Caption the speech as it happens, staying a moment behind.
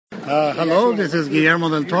Hello, this is Guillermo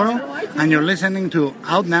del Toro, and you're listening to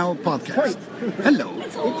Out Now Podcast. Hello.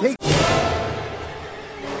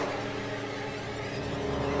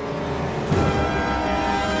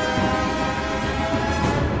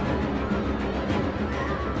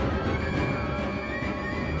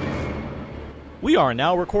 We are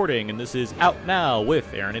now recording, and this is Out Now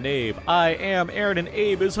with Aaron and Abe. I am Aaron, and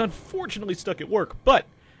Abe is unfortunately stuck at work, but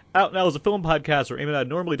Out Now is a film podcast where Abe and I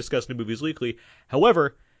normally discuss new movies weekly.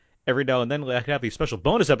 However, every now and then we have these special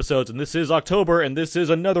bonus episodes, and this is October, and this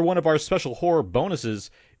is another one of our special horror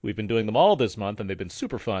bonuses. We've been doing them all this month, and they've been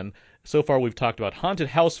super fun. So far, we've talked about haunted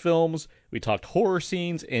house films, we talked horror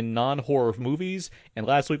scenes in non-horror movies, and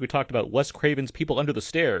last week we talked about Wes Craven's People Under the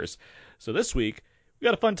Stairs. So this week, we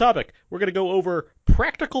got a fun topic. We're going to go over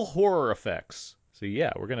practical horror effects. So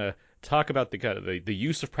yeah, we're going to talk about the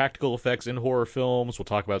use of practical effects in horror films. We'll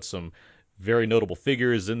talk about some very notable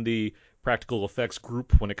figures in the practical effects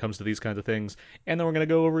group when it comes to these kinds of things. And then we're going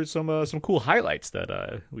to go over some cool highlights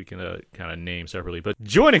that we can kind of name separately. But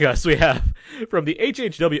joining us, we have from the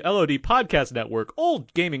HHW LOD Podcast Network,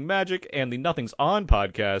 Old Gaming Magic, and the Nothing's On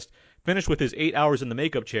podcast, finished with his 8 hours in the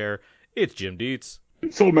makeup chair, it's Jim Dietz.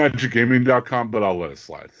 It's oldmagicgaming.com, but I'll let it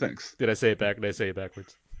slide. Thanks. Did I say it back? Did I say it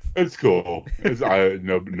backwards? It's cool.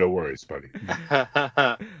 No worries, buddy.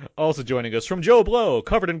 Also joining us from Joe Blow,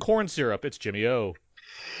 covered in corn syrup, it's Jimmy O.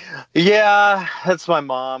 Yeah, that's my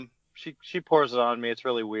mom. She pours it on me. It's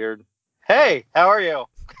really weird. Hey, how are you?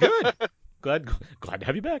 Good. Glad to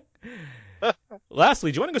have you back.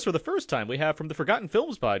 Lastly, joining us for the first time, we have from the Forgotten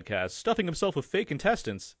Films podcast, stuffing himself with fake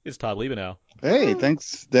intestines, is Todd Liebenow. Hey,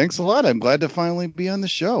 thanks a lot. I'm glad to finally be on the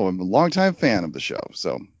show. I'm a longtime fan of the show,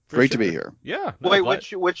 so great to be here. Yeah. No,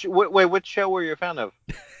 which show were you a fan of?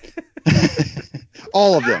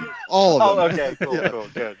 All of them. Oh, okay, cool, yeah. Cool,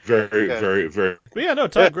 good. Very. But yeah, no,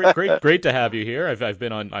 Todd, great to have you here. I've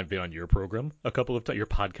been on your program a couple of times, your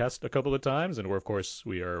podcast a couple of times, and we're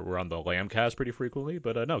on the Lambcast pretty frequently.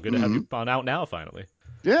 But no, good to have you on Out Now finally.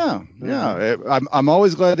 Yeah. I'm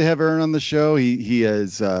always glad to have Aaron on the show. He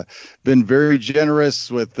has been very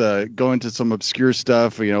generous with going to some obscure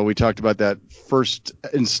stuff. You know, we talked about that first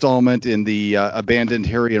installment in the abandoned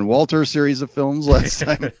Harry and Walter series of films last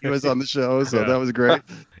time he was on the show, so that was great.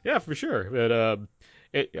 Yeah, for sure. But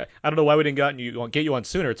I don't know why we didn't get you on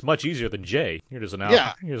sooner. It's much easier than Jay. You're just an hour.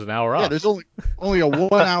 Yeah. Here's an hour off. Yeah, there's only a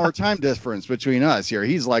 1 hour time difference between us here.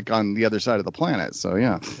 He's like on the other side of the planet. So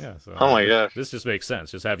yeah. Yeah. So, oh my gosh. This just makes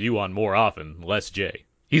sense. Just have you on more often, less Jay.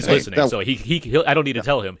 He's listening, so he'll I don't need to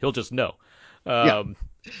tell him. He'll just know. But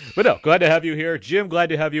no, glad to have you here, Jim. Glad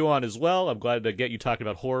to have you on as well. I'm glad to get you talking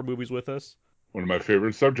about horror movies with us. One of my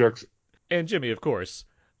favorite subjects. And Jimmy, of course,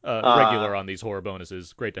 regular on these horror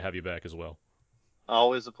bonuses. Great to have you back as well.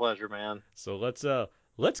 Always a pleasure, man. So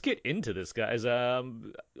let's get into this, guys.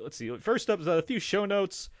 Let's see. First up is a few show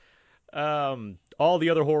notes. All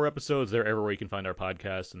the other horror episodes, they're everywhere you can find our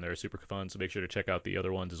podcast, and they're super fun, so make sure to check out the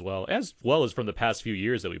other ones as well as from the past few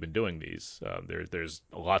years that we've been doing these. There's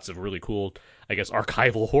lots of really cool, I guess,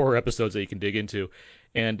 archival horror episodes that you can dig into.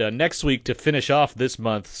 And next week, to finish off this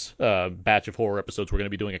month's batch of horror episodes, we're going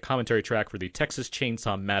to be doing a commentary track for the Texas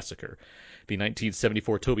Chainsaw Massacre, the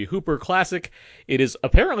 1974 Tobe Hooper classic. It is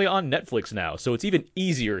apparently on Netflix now, so it's even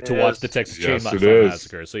easier to watch the Texas Chainsaw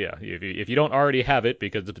Massacre. So yeah, if you don't already have it,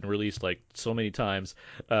 because it's been released like so many times,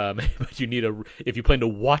 but if you plan to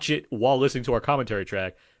watch it while listening to our commentary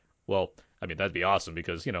track, well, I mean, that'd be awesome,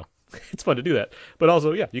 because, you know, it's fun to do that. But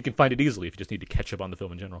also, yeah, you can find it easily if you just need to catch up on the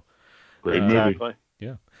film in general. Great movie. Exactly.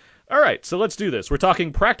 Yeah. All right, so let's do this. We're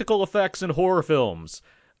talking practical effects in horror films.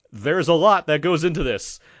 There's a lot that goes into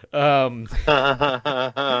this.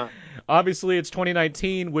 Obviously, it's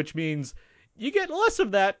 2019, which means you get less of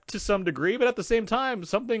that to some degree, but at the same time,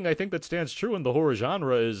 something I think that stands true in the horror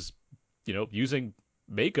genre is, you know, using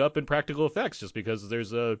makeup and practical effects, just because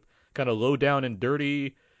there's a kind of low down and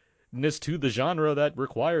dirtiness to the genre that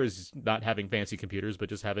requires not having fancy computers, but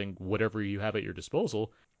just having whatever you have at your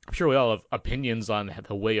disposal. I'm sure we all have opinions on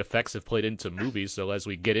the way effects have played into movies, so as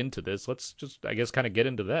we get into this, let's just, I guess, kind of get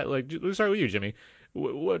into that. Like, let's start with you, Jimmy.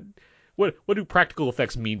 What do practical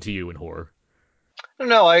effects mean to you in horror? I don't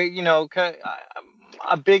know.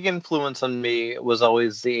 A big influence on me was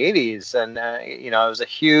always the 80s. And, I was a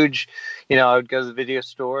huge, I would go to the video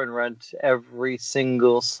store and rent every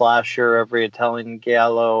single slasher, every Italian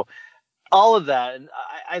giallo, all of that. And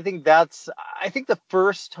I think the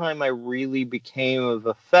first time I really became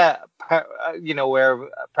aware of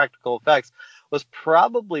practical effects was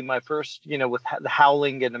probably my first, with The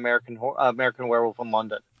Howling and American Werewolf in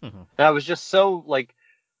London. Mm-hmm. And I was just so,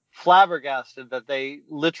 flabbergasted that they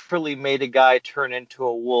literally made a guy turn into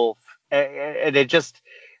a wolf. And it just,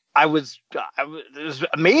 it was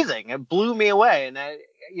amazing. It blew me away, and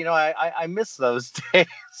I miss those days.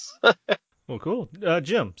 Well, cool.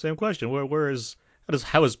 Jim, same question.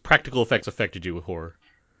 How has practical effects affected you with horror?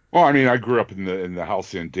 Well, I mean, I grew up in the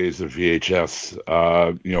halcyon days of VHS,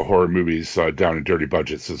 horror movies down in dirty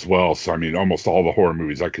budgets as well. So, I mean, almost all the horror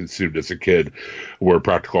movies I consumed as a kid were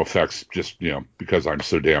practical effects, just because I'm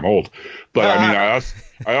so damn old. But I mean,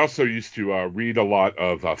 I also used to read a lot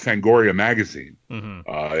of Fangoria magazine in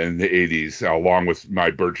the 80s, along with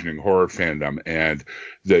my burgeoning horror fandom, and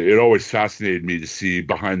it always fascinated me to see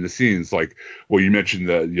behind the scenes, like, well, you mentioned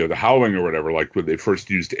the Howling or whatever, like when they first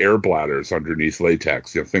used air bladders underneath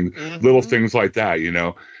latex, little things like that,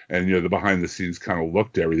 and the behind the scenes kind of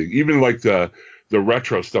looked at everything, even like the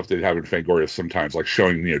retro stuff they'd have in Fangoria sometimes, like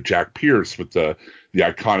showing Jack Pierce with the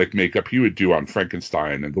iconic makeup he would do on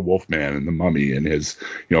Frankenstein and the Wolfman and the Mummy, and his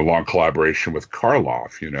long collaboration with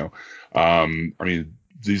Karloff. I mean,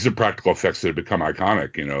 these are practical effects that have become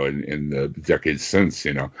iconic, in the decades since,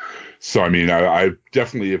 So, I mean, I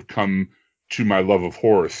definitely have come to my love of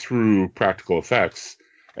horror through practical effects,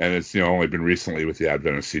 and it's only been recently with the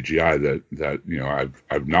advent of CGI that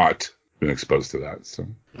I've not been exposed to that. So,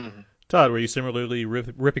 Todd, were you similarly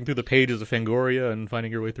ripping through the pages of Fangoria and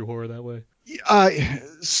finding your way through horror that way?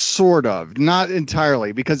 Sort of, not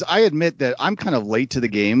entirely, because I admit that I'm kind of late to the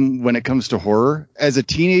game when it comes to horror. As a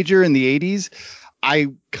teenager in the 80s, I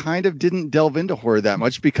kind of didn't delve into horror that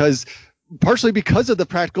much partially because of the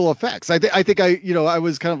practical effects. I think I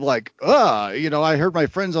was kind of like, I heard my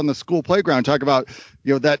friends on the school playground talk about,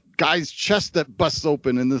 that guy's chest that busts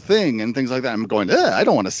open in the Thing and things like that. I'm going, I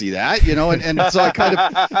don't want to see that, and so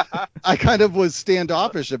I kind of was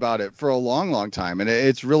standoffish about it for a long, long time. And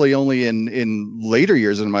it's really only in later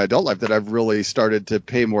years in my adult life that I've really started to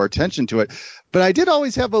pay more attention to it. But I did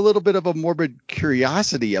always have a little bit of a morbid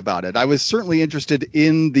curiosity about it. I was certainly interested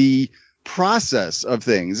in the process of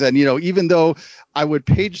things. And, even though I would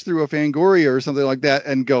page through a Fangoria or something like that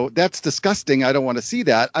and go, that's disgusting, I don't want to see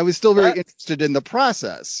that, I was still very interested in the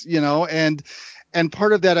process, and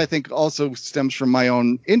part of that, I think, also stems from my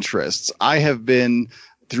own interests. I have been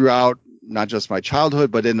throughout not just my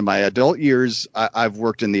childhood, but into my adult years, I've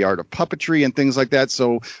worked in the art of puppetry and things like that.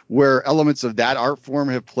 So where elements of that art form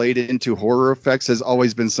have played into horror effects has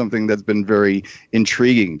always been something that's been very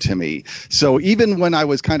intriguing to me. So even when I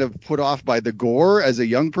was kind of put off by the gore as a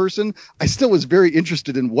young person, I still was very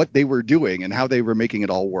interested in what they were doing and how they were making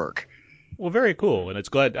it all work. Well, very cool. And it's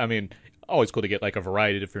always cool to get like a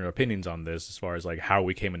variety of different opinions on this as far as like how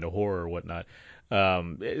we came into horror or whatnot.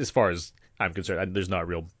 As far as I'm concerned, there's not a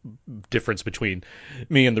real difference between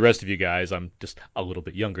me and the rest of you guys. I'm just a little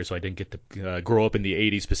bit younger, so I didn't get to grow up in the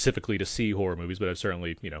 80s specifically to see horror movies, but I've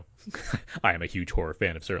certainly, I am a huge horror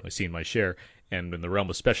fan. I've certainly seen my share. And in the realm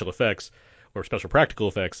of special effects or special practical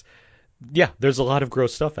effects, yeah, there's a lot of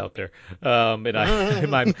gross stuff out there, and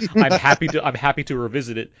I'm happy to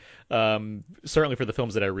revisit it. Certainly for the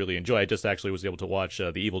films that I really enjoy. I just actually was able to watch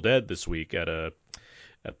The Evil Dead this week at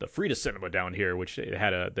the Frida Cinema down here, which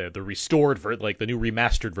had the restored like the new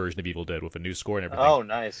remastered version of Evil Dead with a new score and everything. Oh,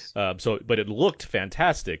 nice. But it looked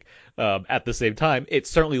fantastic. At the same time, it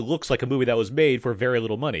certainly looks like a movie that was made for very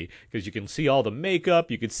little money because you can see all the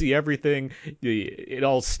makeup, you can see everything. It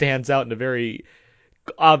all stands out in a very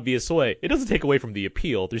obvious way. It doesn't take away from the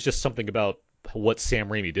appeal. There's just something about what Sam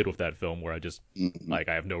Raimi did with that film where I just I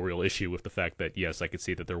have no real issue with the fact that yes, I could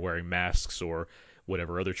see that they're wearing masks or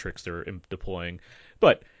whatever other tricks they're deploying,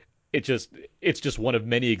 but it's just one of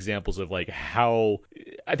many examples of like how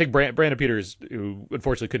I think Brandon Peters, who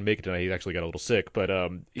unfortunately couldn't make it tonight, he actually got a little sick, but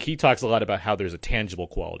he talks a lot about how there's a tangible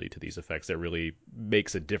quality to these effects that really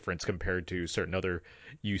makes a difference compared to certain other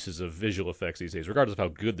uses of visual effects these days, regardless of how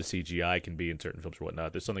good the CGI can be in certain films or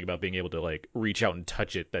whatnot. There's something about being able to like reach out and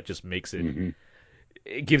touch it that just makes it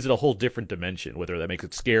it gives it a whole different dimension, whether that makes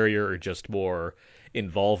it scarier or just more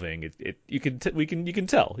involving. You can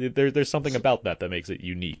tell there's something about that makes it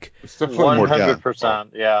unique. It's definitely more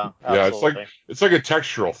 100%. Yeah, absolutely. It's like a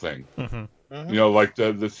textural thing. Mm-hmm. Like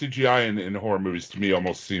the CGI in horror movies to me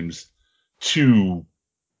almost seems too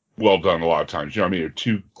well done a lot of times. You know what I mean? Or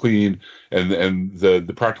too clean, and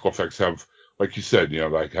the practical effects have, like you said,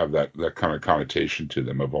 like have that kind of connotation to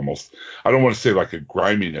them of almost, I don't want to say like a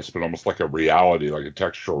griminess, but almost like a reality, like a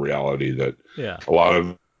textural reality that a lot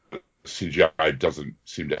of CGI doesn't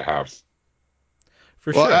seem to have.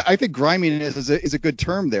 For sure. I think griminess is a good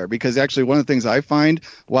term there, because actually one of the things I find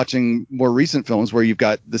watching more recent films where you've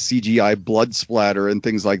got the CGI blood splatter and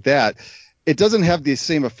things like that, it doesn't have the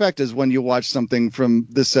same effect as when you watch something from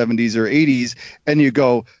the 70s or 80s and you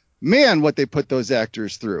go, man, what they put those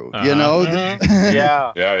actors through, Yeah.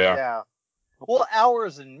 Well,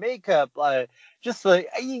 hours in makeup, just the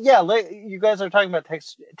you guys are talking about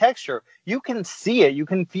texture. You can see it, you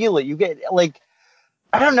can feel it. You get like,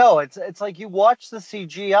 I don't know. It's like you watch the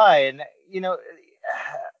CGI, and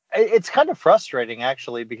it's kind of frustrating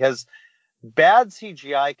actually, because bad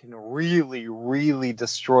CGI can really, really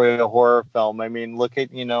destroy a horror film. I mean, look at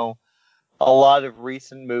a lot of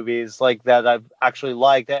recent movies like that I've actually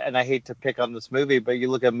liked, and I hate to pick on this movie, but you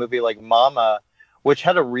look at a movie like Mama, which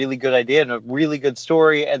had a really good idea and a really good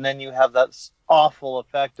story, and then you have that awful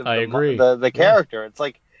effect of I agree. the character. It's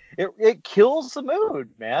like it kills the mood,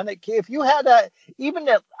 man. If you had even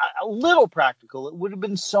a little practical, it would have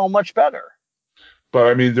been so much better. But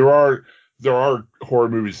I mean, there are horror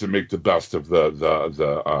movies that make the best of the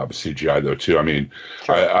CGI though too. I mean,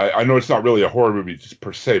 Sure. I know it's not really a horror movie just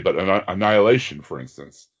per se, but Annihilation, for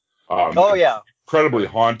instance. Oh yeah. Incredibly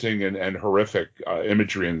haunting and horrific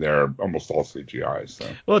imagery in there, almost all CGI. So.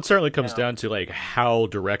 Well, it certainly comes Yeah. down to like how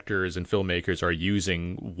directors and filmmakers are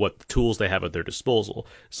using what tools they have at their disposal.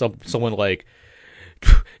 Someone like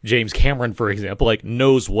James Cameron, for example, like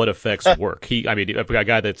knows what effects work. A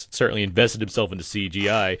guy that's certainly invested himself into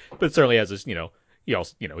CGI, but certainly has this,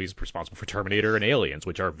 he's responsible for Terminator and Aliens,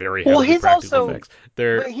 which are very heavily practical effects.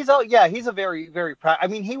 But he's a very, very I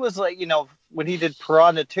mean, he was like, when he did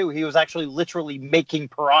Piranha 2, he was actually literally making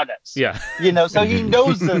piranhas. Yeah. So he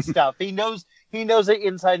knows this stuff. He knows it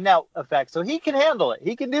inside and out effects. So he can handle it.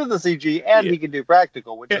 He can do the CG and he can do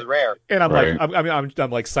practical, which is rare. And I'm Right. I'm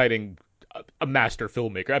like citing a master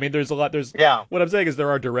filmmaker. I mean, there's what I'm saying is there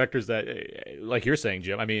are directors that, like you're saying,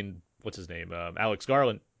 Jim. I mean, what's his name? Alex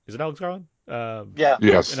Garland. Is it Alex Garland? Yeah.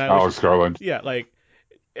 Yes, Alex Garland. Yeah, like,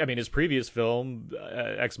 I mean, his previous film,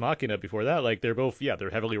 Ex Machina, before that, like, they're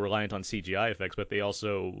heavily reliant on CGI effects, but they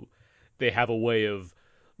have a way of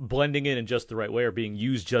blending in just the right way, or being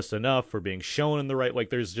used just enough, or being shown in the right. Like,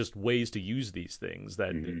 there's just ways to use these things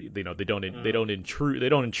that they don't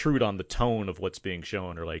intrude on the tone of what's being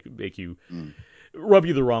shown, or like make you rub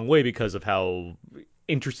you the wrong way because of how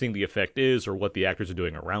interesting the effect is or what the actors are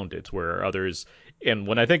doing around it. Where others, and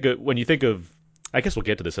when you think of, I guess we'll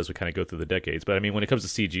get to this as we kind of go through the decades, but I mean, when it comes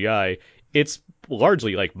to CGI, it's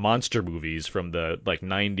largely like monster movies from the like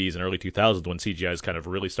 90s and early 2000s when CGI is kind of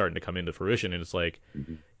really starting to come into fruition, and it's like,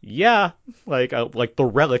 yeah, like The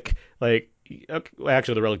Relic, like, okay, well,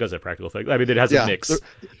 actually The Relic does have practical effects. I mean, it has a mix.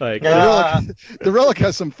 The Relic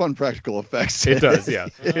has some fun practical effects. It does, yeah.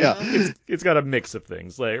 Yeah. It's got a mix of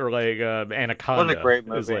things, like Anaconda. What a great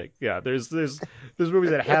movie. Is like, yeah, there's movies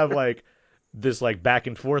that have like this like back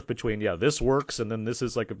and forth between, this works and then this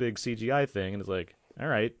is like a big CGI thing, and it's like, all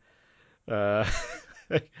right. But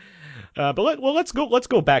let's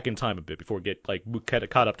go back in time a bit before we get like kind of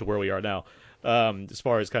caught up to where we are now. As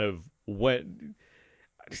far as kind of when,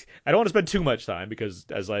 I don't want to spend too much time because,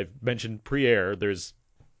 as I've mentioned pre-air, there's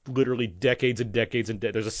literally decades and decades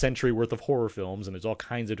there's a century worth of horror films, and there's all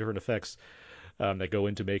kinds of different effects that go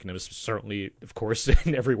into making them. Certainly, of course,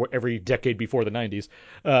 in every decade before the 90s.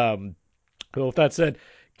 Well, with that said,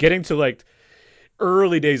 getting to like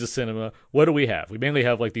early days of cinema, what do we have? We mainly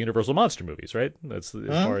have like the Universal monster movies, right? That's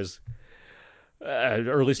as far as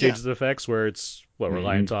early stages of effects, where it's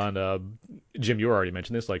reliant on Jim. You already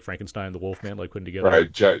mentioned this, like Frankenstein, the Wolfman, like putting together.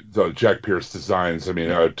 Right, Jack Pierce designs. I mean,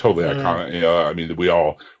 totally iconic. I mean,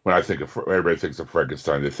 when everybody thinks of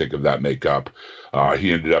Frankenstein, they think of that makeup.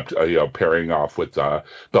 He ended up, pairing off with Bela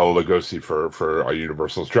Lugosi for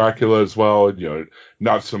Universal's Dracula as well.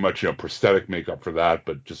 Not so much prosthetic makeup for that,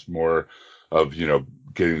 but just more of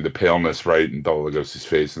getting the paleness right in Bela Lugosi's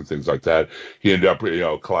face and things like that. He ended up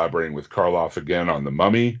collaborating with Karloff again on The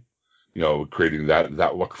Mummy, creating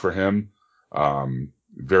that look for him.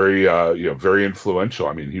 Very very influential.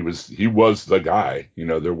 I mean, he was the guy.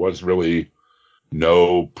 There was really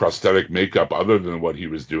no prosthetic makeup other than what he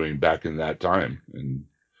was doing back in that time, and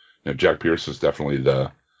Jack Pierce was definitely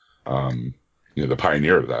the the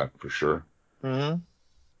pioneer of that for sure.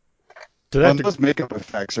 Those makeup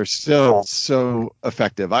effects are still so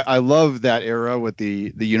effective. I love that era with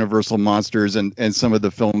the Universal monsters and some of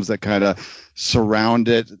the films that kind of surround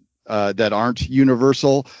it that aren't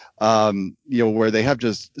Universal, where they have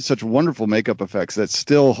just such wonderful makeup effects that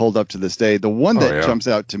still hold up to this day. The one that jumps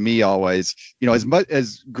out to me always,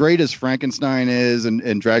 as great as Frankenstein is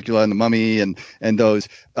and Dracula and the Mummy and those,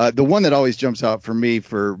 the one that always jumps out for me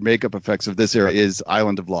for makeup effects of this era is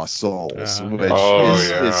Island of Lost Souls, which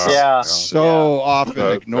is so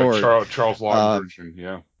often ignored. The Charles Long version,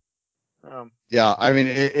 yeah, I mean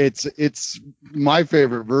it's my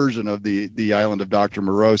favorite version of the Island of Dr.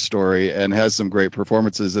 Moreau story, and has some great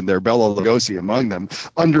performances in there. Bela Lugosi among them,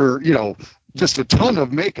 under just a ton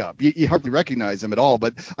of makeup. You hardly recognize them at all.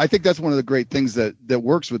 But I think that's one of the great things that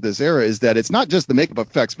works with this era is that it's not just the makeup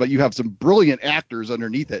effects, but you have some brilliant actors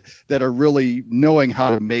underneath it that are really knowing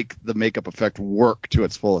how to make the makeup effect work to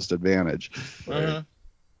its fullest advantage. Right.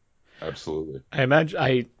 Absolutely. I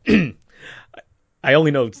imagine I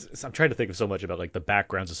only know. I'm trying to think of so much about like the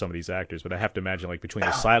backgrounds of some of these actors, but I have to imagine like between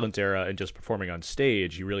the silent era and just performing on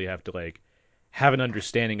stage, you really have to like have an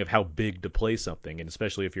understanding of how big to play something, and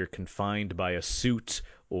especially if you're confined by a suit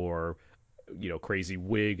or crazy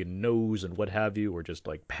wig and nose and what have you, or just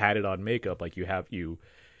like padded on makeup, like you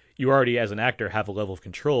already as an actor have a level of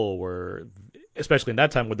control where, especially in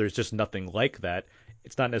that time where there's just nothing like that,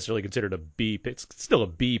 it's not necessarily considered a B. It's still a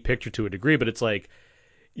B picture to a degree, but it's like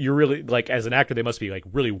you're really like as an actor they must be like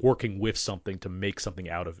really working with something to make something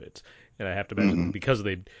out of it. And I have to imagine because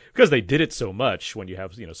they did it so much, when you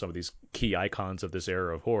have some of these key icons of this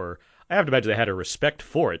era of horror, I have to imagine they had a respect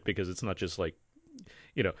for it, because it's not just like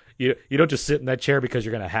you don't just sit in that chair because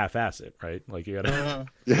you're gonna half-ass it, right? Like you gotta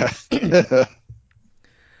Yeah.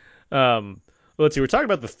 let's see. We're talking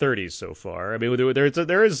about the 30s so far. I mean,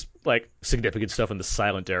 there is like significant stuff in the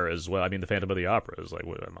silent era as well. I mean, the Phantom of the Opera is like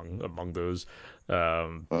among those.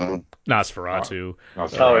 Nosferatu.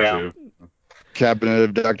 Oh yeah. Cabinet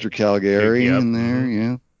of Dr. Caligari Yep. in there,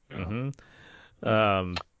 yeah.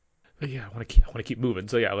 But yeah, I want to keep moving.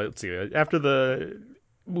 So yeah, let's see. After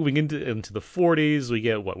moving into the 40s, we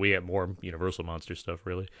get more Universal monster stuff,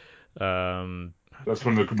 really. That's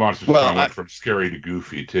when the monsters kind of went from scary to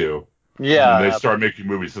goofy too. Yeah. And they start making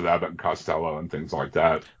movies with Abbott and Costello and things like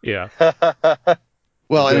that. Yeah.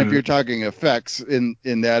 Well, and if you're talking effects in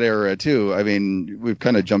that era too, I mean, we've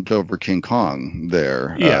kind of jumped over King Kong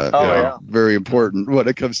there. Yeah. Very important when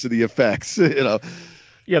it comes to the effects,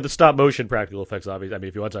 Yeah, the stop motion practical effects, obviously. I mean,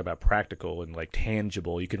 if you want to talk about practical and like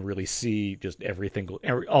tangible, you can really see just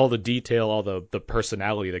all the detail, all the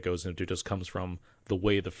personality that goes into it just comes from the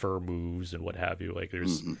way the fur moves and what have you. Like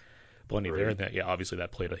there's plenty there. And that, obviously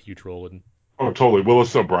that played a huge role in. Oh, totally.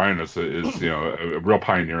 Willis O'Brien is a real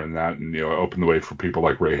pioneer in that, and opened the way for people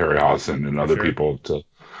like Ray Harryhausen and other people to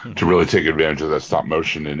really take advantage of that stop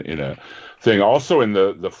motion in a thing. Also in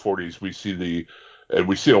the 40s, we see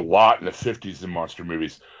a lot in the 50s in monster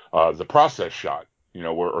movies, the process shot,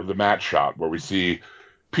 or the matte shot, where we see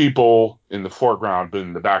people in the foreground, but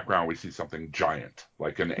in the background we see something giant,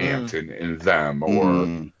 like an ant in them,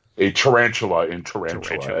 or a tarantula in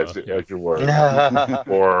Tarantula, as you were,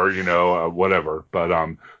 or whatever.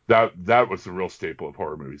 But that was the real staple of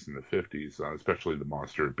horror movies in the 50s, especially the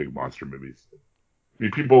big monster movies. I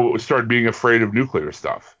mean, people started being afraid of nuclear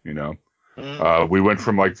stuff. We went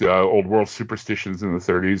from like the old world superstitions in the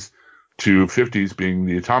 30s to 50s being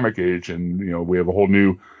the atomic age, and we have a whole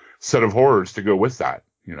new set of horrors to go with that.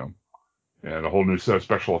 And a whole new set of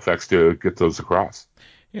special effects to get those across.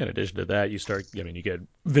 Yeah, in addition to that, you get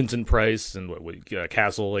Vincent Price and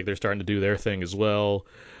Castle, like they're starting to do their thing as well.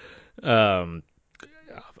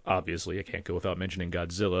 Obviously, I can't go without mentioning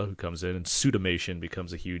Godzilla, who comes in, and Suitimation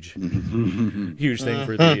becomes a huge thing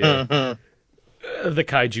for the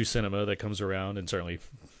kaiju cinema that comes around, and certainly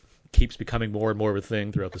keeps becoming more and more of a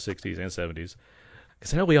thing throughout the 60s and 70s.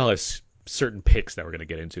 Because I know we all have certain picks that we're going to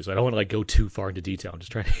get into, so I don't want to go too far into detail. I'm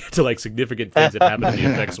just trying to get to significant things that happen in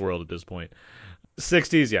the effects world at this point.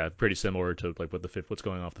 60s, yeah, pretty similar to what's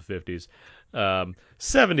going off the 50s.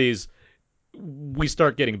 70s, we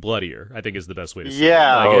start getting bloodier, I think is the best way to say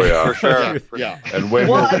it. For sure. Yeah. And way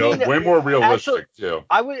more realistic too.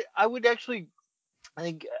 I would actually, I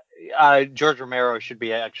think George Romero should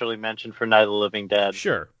be actually mentioned for Night of the Living Dead.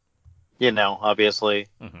 Sure. Obviously.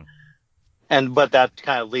 But that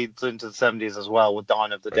kind of leads into the 70s as well with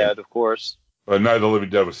Dawn of the Dead, of course. Night of the Living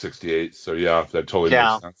Dead was 68, so yeah, that totally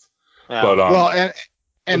makes sense. Yeah. But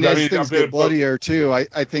as things get bloodier too,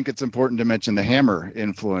 I think it's important to mention the Hammer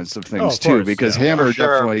influence of things too, because Hammer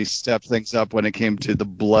definitely stepped things up when it came to the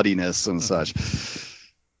bloodiness and such.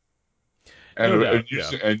 And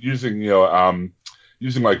using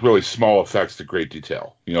like really small effects to great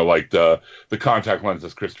detail, like the contact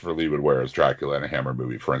lenses Christopher Lee would wear as Dracula in a Hammer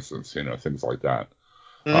movie, for instance, things like that.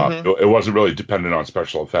 It wasn't really dependent on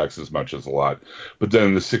special effects as much as a lot. But then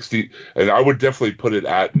in the 60s, and I would definitely put it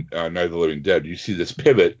at Night of the Living Dead, you see this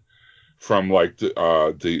pivot from like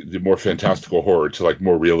the more fantastical horror to like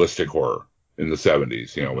more realistic horror in the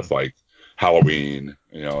 70s, with like Halloween,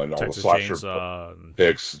 and all Texas the slasher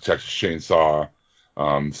picks, Texas Chainsaw,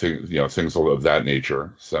 things of that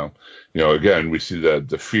nature. So, again, we see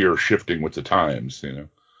the fear shifting with the times,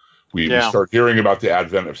 We start hearing about the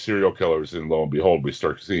advent of serial killers, and lo and behold, we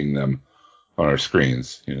start seeing them on our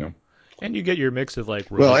screens, And you get your mix of like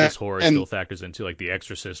Well, religious horror and still factors into like The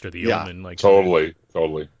Exorcist or The Yeah. Omen, like Totally.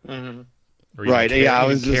 Mhm. or even right. Yeah, I even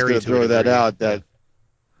was just Carrie going to to a throw that degree. out. That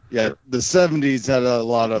the 70s had a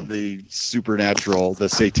lot of the supernatural, the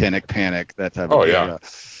satanic panic, that type Oh, of thing. yeah.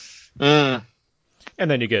 Mm. And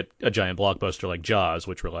then you get a giant blockbuster like Jaws,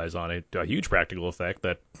 which relies on a huge practical effect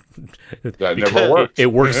that That because never worked. it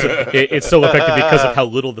works. It's so effective because of how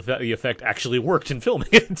little the effect actually worked in filming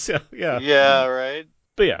it. So yeah, Yeah, right.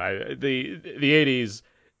 but yeah, the '80s,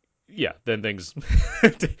 yeah, then things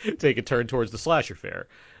take a turn towards the slasher fare,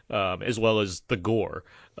 as well as the gore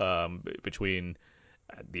between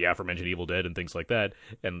the aforementioned Evil Dead and things like that,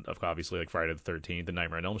 and obviously like Friday the 13th and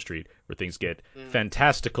Nightmare on Elm Street, where things get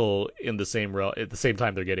fantastical in the same at the same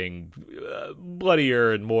time they're getting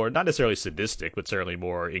bloodier and more, not necessarily sadistic, but certainly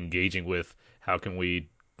more engaging with how can we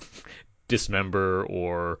dismember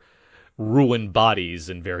or ruin bodies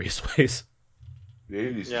in various ways. The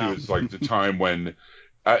 80s, too, Yeah. is like the time when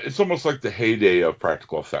it's almost like the heyday of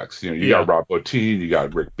practical effects. You Yeah. got Rob Bottin, you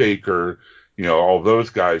got Rick Baker, all those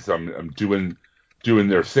guys doing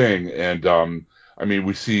their thing. And I mean,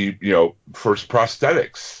 we see, first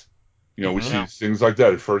prosthetics. We see Yeah. things like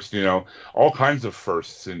that at first, all kinds of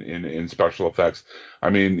firsts in special effects.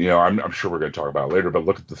 I mean, I'm sure we're going to talk about it later, but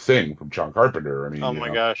look at The Thing from John Carpenter. I mean, Oh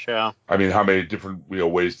my gosh, yeah. I mean, how many different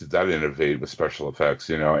ways did that innovate with special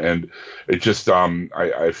effects? And it just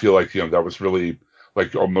I feel like that was really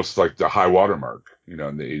like almost like the high watermark, in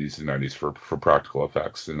the 80s and 90s for practical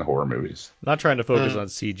effects in the horror movies. Not trying to focus Mm. on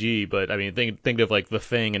CG, but I mean, think of like The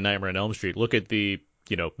Thing and Nightmare on Elm Street. Look at the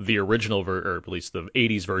original or at least the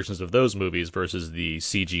 '80s versions of those movies versus the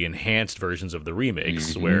CG enhanced versions of the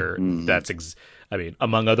remakes, Hmm. where I mean,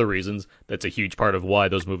 among other reasons, that's a huge part of why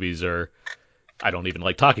those movies are. I don't even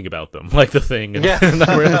like talking about them, like The Thing and Yeah.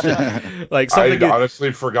 Nightmare on Elm Street. Like I'd something.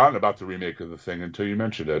 honestly forgotten about the remake of The Thing until you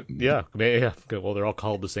mentioned it. Yeah, yeah. Well, they're all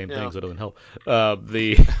called the same thing, Yeah. so it doesn't help.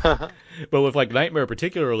 The but with like Nightmare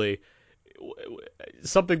particularly,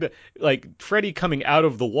 something that like Freddy coming out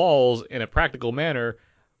of the walls in a practical manner.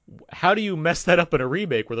 How do you mess that up in a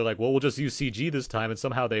remake where they're like, well, we'll just use CG this time, and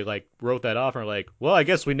somehow they like wrote that off and are like, well, I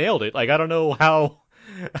guess we nailed it. Like I don't know how.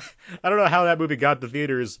 I don't know how that movie got to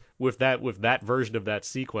theaters with that version of that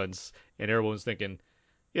sequence, and everyone's thinking,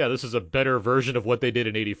 yeah, this is a better version of what they did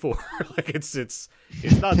in '84. Like it's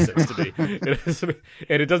nonsense to me,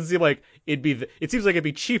 and it doesn't seem like it'd be. It seems like it'd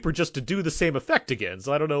be cheaper just to do the same effect again.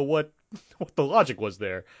 So I don't know what the logic was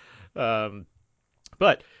there.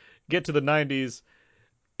 But get to the '90s,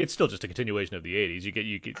 it's still just a continuation of the '80s.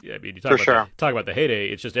 I mean, you For sure. talk about the heyday.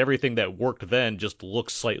 It's just everything that worked then just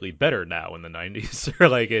looks slightly better now in the '90s. Or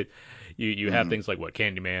like it, you have things like what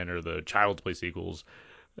Candyman or the Child's Play sequels,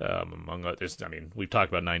 among others. I mean, we've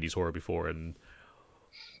talked about '90s horror before and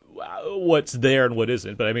what's there and what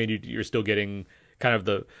isn't. But I mean, you're still getting kind of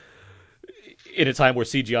the in a time where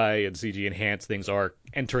CGI and CG enhanced things are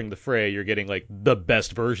entering the fray, you're getting like the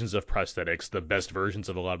best versions of prosthetics, the best versions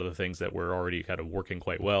of a lot of the things that were already kind of working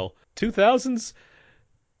quite well. 2000s,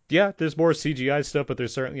 yeah, there's more CGI stuff, but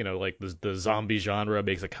there's certainly, like the zombie genre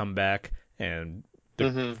makes a comeback, and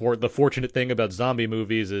Hmm. the fortunate thing about zombie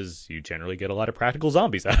movies is you generally get a lot of practical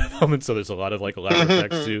zombies out of them, and so there's a lot of like elaborate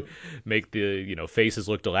effects to make the faces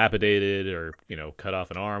look dilapidated, or cut off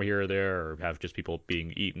an arm here or there, or have just people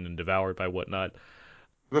being eaten and devoured by whatnot.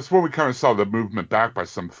 That's where we kind of saw the movement back by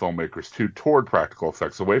some filmmakers too toward practical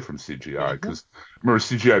effects away from CGI. Because remember,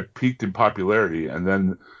 CGI peaked in popularity, and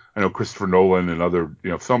then I know Christopher Nolan and other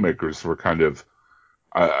filmmakers were kind of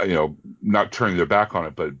not turning their back on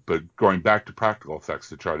it, but going back to practical effects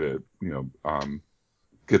to try to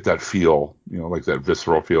get that feel, like that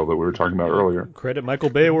visceral feel that we were talking about earlier. Credit Michael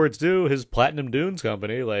Bay where it's due. His Platinum Dunes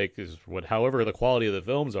company, like, however the quality of the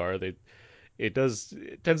films are, it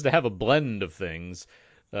tends to have a blend of things.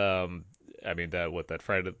 I mean that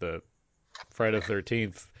Friday the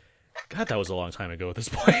 13th. God, that was a long time ago at this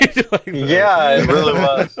point. Like Yeah, it really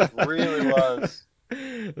was. Really was.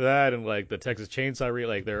 that and like the Texas Chainsaw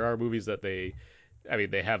like there are movies that I mean,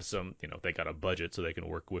 they have some, they got a budget so they can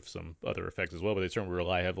work with some other effects as well, but they certainly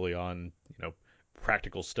rely heavily on,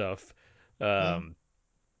 practical stuff. Um,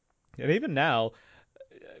 and even now,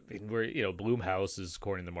 I mean, where, Blumhouse is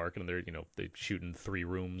cornering the market and they're, they shoot in 3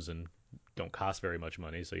 rooms and don't cost very much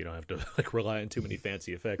money, so you don't have to like rely on too many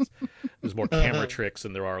fancy effects. There's more camera tricks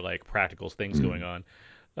than there are like practical things going on.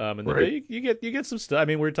 And then Right. you get some stuff. I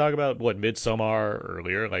mean, we were talking about what Midsommar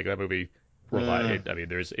earlier, like that movie. Mm. I mean,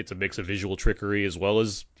 it's a mix of visual trickery as well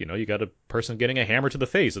as you got a person getting a hammer to the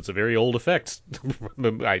face. It's a very old effect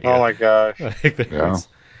Oh idea. my gosh. Like, Yeah.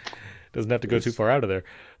 doesn't have to go too It's far out of there.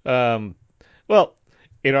 Well,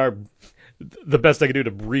 in our the best I can do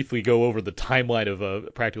to briefly go over the timeline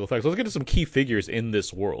of practical effects. Let's get to some key figures in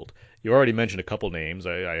this world. You already mentioned a couple names.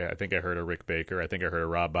 I think I heard of Rick Baker. I think I heard of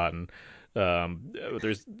Rob Bottin.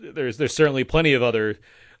 There's certainly plenty of other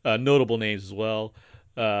notable names as well.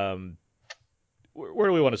 Where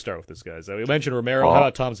do we want to start with this, guys? We mentioned Romero. How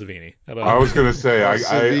about Tom Savini? I was going to say,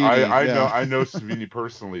 Savini, I know Savini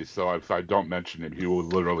personally, so if I don't mention him, he will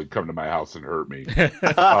literally come to my house and hurt me.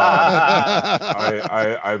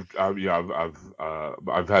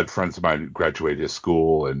 I've had friends of mine graduate his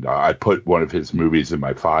school, and I put one of his movies in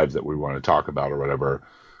my 5 that we want to talk about or whatever.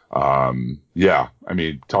 I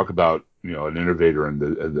mean, talk about an innovator in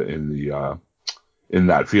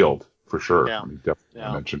that field for sure. Yeah. I mean, definitely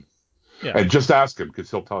Yeah. mention. Yeah. And just ask him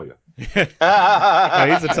because he'll tell you. No,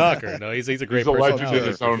 he's a talker. No, he's a great He's a person. legend in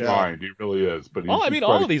his own mind. He really is. But all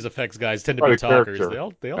of these effects guys tend to be talkers. They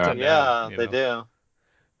all tend to have, they do.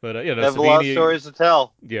 But they have a lot of stories to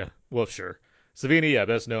tell. Yeah, well, sure. Savini,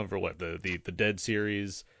 best known for what the Dead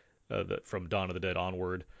series, from Dawn of the Dead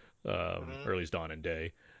onward, or at least Dawn and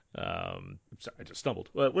Day. Sorry, I just stumbled.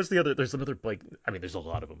 What's the other? There's another there's a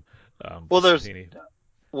lot of them. There's Savini.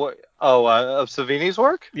 What? Of Savini's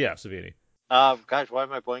work? Yeah, Savini. Gosh, why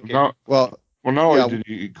am I blanking? No, not only did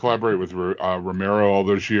he collaborate with Romero all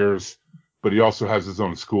those years, but he also has his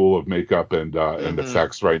own school of makeup and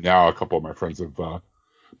effects right now. A couple of my friends have,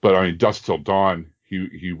 but I mean, Dusk Till Dawn,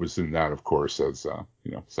 he was in that, of course, as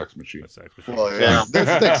Sex Machine. Well, yeah.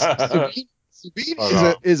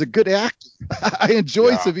 Savini is a good actor. I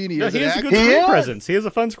enjoy Savini as an actor. He has a good screen presence. He has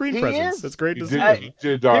a fun screen presence. It's great to see.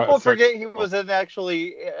 People forget he was in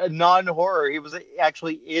actually non-horror. He was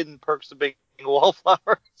actually in Perks of Being a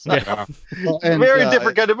Wallflower. So. Yeah. Very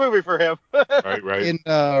different kind of movie for him. Right. In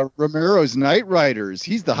Romero's Night Riders,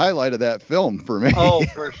 he's the highlight of that film for me. Oh,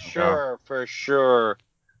 for sure, for sure.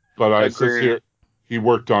 But I says here, he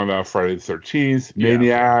worked on Friday the 13th,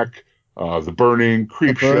 Maniac. The Burning,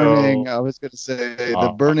 Creepshow. I was going to say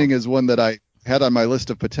The Burning is one that I had on my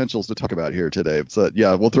list of potentials to talk about here today. So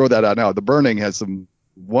yeah, we'll throw that out now. The Burning has some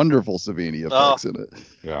wonderful Savini effects in it.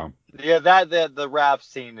 Yeah. Yeah, the rap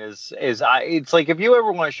scene is it's like if you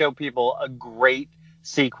ever want to show people a great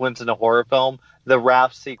sequence in a horror film, the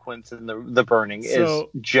rap sequence in the Burning is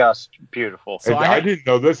just beautiful. So I didn't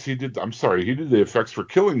know this. He did the effects for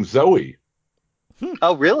Killing Zoe.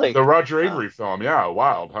 Oh, really? The Roger Avery film. Yeah,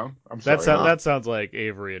 wild, huh? I'm sorry. That sounds like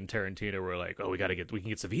Avery and Tarantino were like, we can get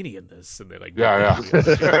Savini in this, and they like. Yeah.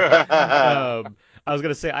 I was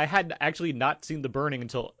gonna say I had actually not seen The Burning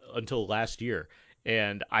until last year,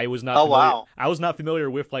 and I was not. I was not familiar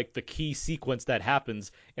with like the key sequence that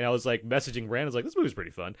happens, and I was like messaging Rand. I was like, this movie's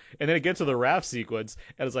pretty fun, and then it gets to the raft sequence,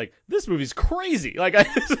 and I was like, this movie's crazy. Like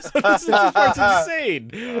this part's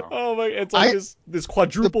insane. Wow. Oh my! It's like this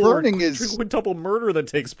quadruple or quintuple murder that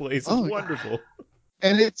takes place. It's wonderful.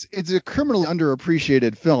 And it's a criminally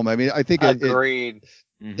underappreciated film. I mean, I think agreed.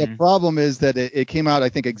 The problem is that it came out, I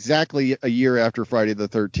think, exactly a year after Friday the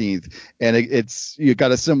 13th, and you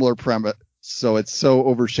got a similar premise. So it's so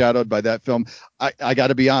overshadowed by that film. I got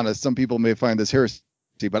to be honest. Some people may find this heresy,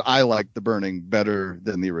 but I like The Burning better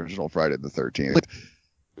than the original Friday the 13th.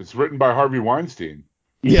 It's written by Harvey Weinstein.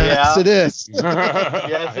 Yes, it is.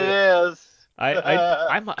 Yes, it is.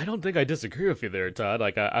 I don't think I disagree with you there, Todd.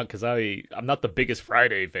 Like, because I'm not the biggest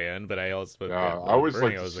Friday fan, but I also I always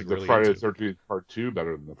like the really Friday the 13th Part 2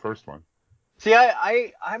 better than the first one. See,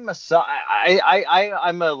 I'm a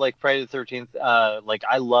like Friday the 13th. Like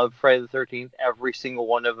I love Friday the 13th, every single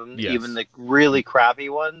one of them, even the really crappy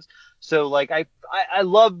ones. So like I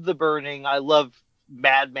love The Burning, I love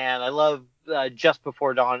Madman, I love Just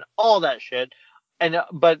Before Dawn, all that shit. And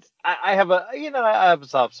but I have a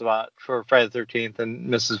soft spot for Friday the 13th and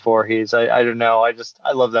Mrs. Voorhees. I don't know.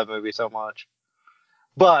 I love that movie so much.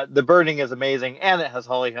 But The Burning is amazing, and it has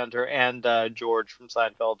Holly Hunter and George from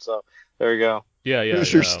Seinfeld. So there you go. Yeah.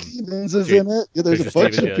 Fisher Stevens is in it. Yeah, there's a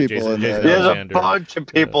bunch of people in there. There's a bunch of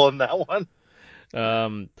people in that one.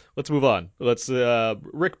 Let's move on.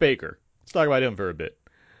 Rick Baker. Let's talk about him for a bit.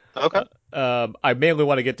 Okay. I mainly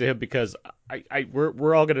want to get to him because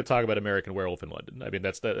we're all going to talk about American Werewolf in London. I mean,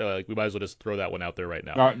 that's we might as well just throw that one out there right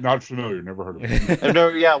now. Not familiar, never heard of it. No,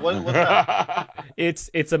 yeah, what's that?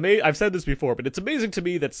 It's amazing. I've said this before, but it's amazing to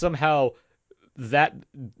me that somehow that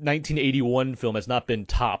 1981 film has not been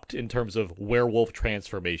topped in terms of werewolf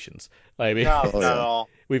transformations. I mean, no, not at all.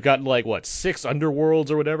 We've gotten like 6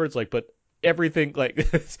 underworlds or whatever. It's like, but everything like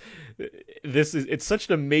it's such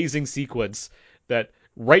an amazing sequence that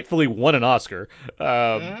rightfully won an Oscar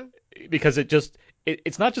because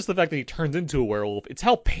it's not just the fact that he turns into a werewolf; it's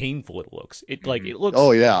how painful it looks. It like it looks.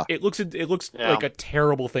 Oh yeah. It looks Yeah. like a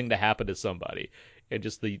terrible thing to happen to somebody, and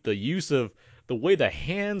just the use of the way the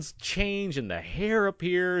hands change and the hair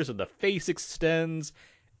appears and the face extends.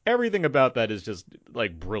 Everything about that is just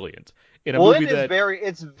like brilliant in a Well, movie it is that.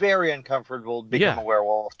 it's very uncomfortable to become Yeah. a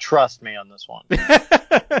werewolf. Trust me on this one.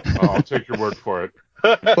 I'll take your word for it.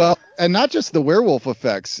 Well, and not just the werewolf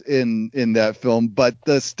effects in that film, but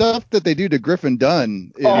the stuff that they do to Griffin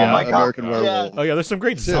Dunn in Oh my God, American yes. Werewolf. Oh yeah, there's some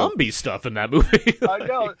great Too. zombie stuff in that movie. I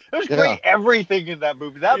know. There's Yeah. great everything in that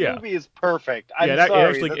movie. That Yeah. movie is perfect. I'm Yeah, it sorry.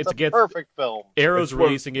 actually- That's it's a against- perfect film. Arrow's It's one-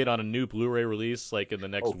 releasing it on a new Blu-ray release like in the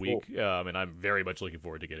next Oh, cool. week, and I'm very much looking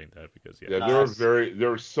forward to getting that because Yeah, Nice.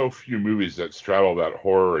 there are so few movies that straddle that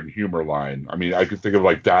horror and humor line. I mean, I could think of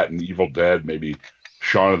like that and Evil Dead, maybe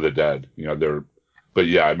Shaun of the Dead. But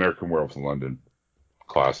yeah, American Werewolf in London,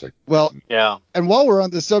 classic. Well, Yeah. and while we're on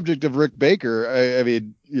the subject of Rick Baker, I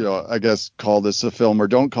mean, I guess call this a film or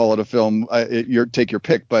don't call it a film. Take your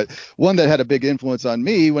pick. But one that had a big influence on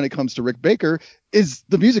me when it comes to Rick Baker is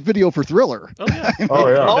the music video for Thriller. Oh yeah. Oh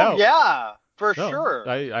yeah. No Oh doubt. yeah, for No, sure.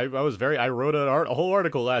 I wrote a whole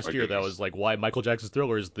article last My year that goodness. was like why Michael Jackson's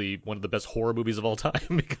Thriller is one of the best horror movies of all time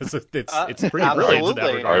because it's pretty absolutely. brilliant in that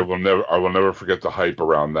I regard. will never forget the hype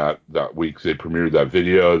around that week they premiered that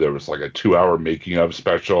video. There was like a 2-hour making of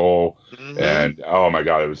special, Mhm. and oh my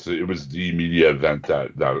god, it was the media event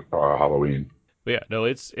that Halloween. But yeah, no,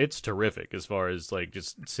 it's terrific as far as like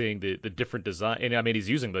just seeing the different design. And I mean, he's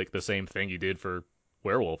using like the same thing he did for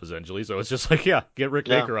Werewolf essentially. So it's just like, yeah, get Rick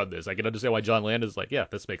Yeah. Baker on this. I can understand why John Landis is like, yeah,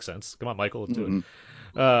 this makes sense. Come on, Michael, let's do Mhm.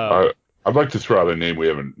 it. I'd like to throw out a name we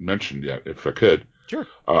haven't mentioned yet, if I could. Sure.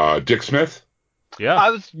 Dick Smith. Yeah. I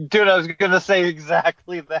was gonna say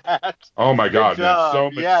exactly that. Oh my Good God, man!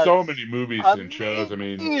 job. Yes. So many movies and shows. I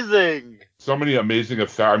mean, Amazing. so many amazing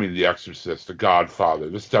effects. I mean, The Exorcist, The Godfather,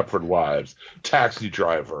 The Stepford Wives, Taxi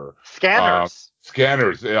Driver, Scanners.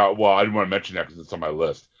 Yeah, well, I didn't want to mention that because it's on my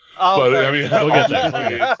list. Oh, But fair. I mean, We'll get there.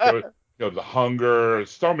 all these movies, The Hunger,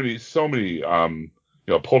 so many.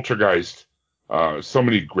 Poltergeist. So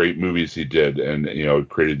many great movies he did and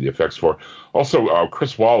created the effects for. Also,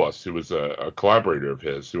 Chris Wallace, who was a collaborator of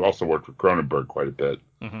his, who also worked with Cronenberg quite a bit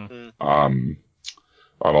on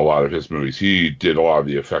a lot of his movies. He did a lot of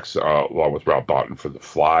the effects along with Ralph Bottin for The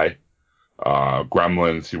Fly,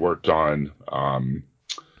 Gremlins. He worked on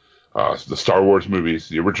the Star Wars movies,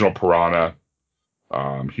 the original Piranha,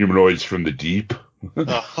 Humanoids from the Deep.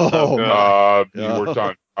 Oh, good. He worked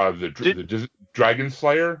on the Dragon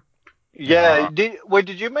Slayer. Yeah.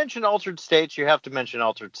 Did you mention Altered States? You have to mention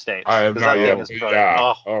Altered States. I have 'cause not that yet. thing is brilliant.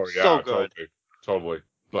 Yeah. Oh, yeah. so good. Totally.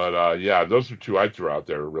 But yeah, those are two I'd throw out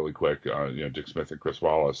there really quick. Dick Smith and Chris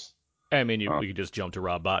Wallace. I mean, we could just jump to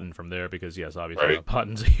Rob Bottin from there because, yes, obviously Right. Rob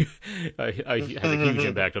Bottin's has a huge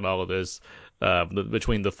impact on all of this.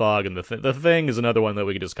 Between The Fog and The Thing is another one that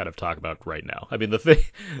we could just kind of talk about right now. I mean, The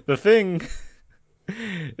Thing.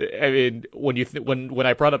 I mean, when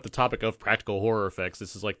I brought up the topic of practical horror effects,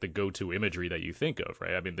 this is like the go-to imagery that you think of,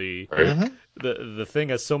 right? I mean, the Thing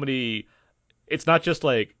has so many. It's not just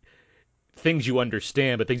like things you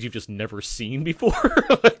understand, but things you've just never seen before.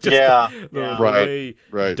 Like just the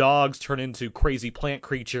way dogs turn into crazy plant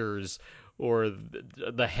creatures, or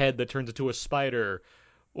the head that turns into a spider,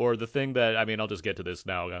 or the thing that, I mean, I'll just get to this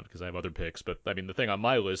now because I have other picks, but I mean, the thing on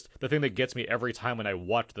my list, the thing that gets me every time when I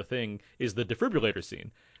watch The Thing is the defibrillator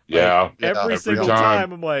scene. Like, every single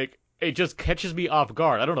time I'm like, it just catches me off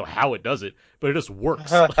guard. I don't know how it does it, but it just works.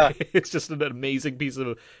 Like, it's just an amazing piece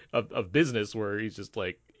of business where he's just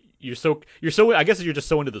like, you're so I guess you're just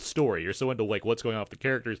so into the story. You're so into like what's going on with the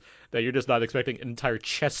characters that you're just not expecting an entire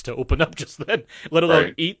chest to open up just then, let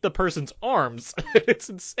alone eat the person's arms. It's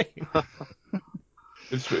insane.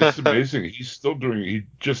 It's amazing. He's still doing. He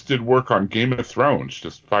just did work on Game of Thrones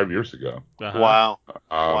just 5 years ago. Wow.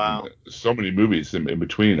 So many movies in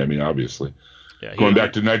between. I mean, obviously, going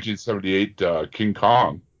back to 1978, King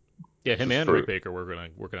Kong. Yeah, him and Rick Baker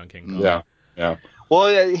working on King Kong. Yeah.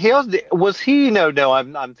 Well, he also was he. No,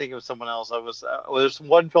 I'm thinking of someone else. There's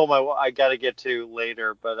one film I got to get to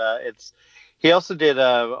later, but it's. He also did.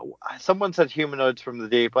 Someone said Humanoids from the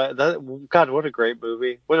Deep. God, what a great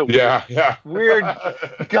movie! What a weird,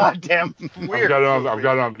 goddamn weird. I've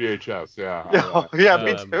got it on VHS. Yeah,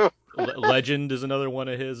 me too. Legend is another one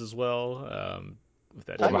of his as well.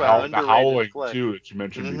 The Howling too that you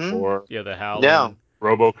mentioned before. Yeah, The Howling. Yeah.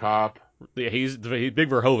 RoboCop. Yeah, he's a big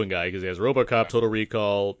Verhoeven guy because he has RoboCop, Total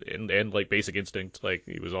Recall, and like Basic Instinct. Like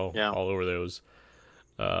he was all over those.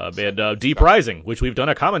 And Deep Rising, which we've done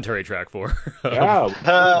a commentary track for. Yeah.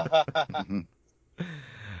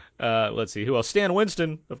 Let's see who else. Stan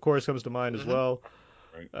Winston, of course, comes to mind as well.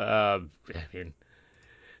 Right. I mean,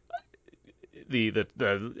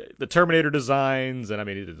 the Terminator designs, and I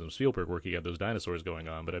mean, he did some Spielberg work. He got those dinosaurs going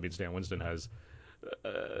on, but I mean, Stan Winston has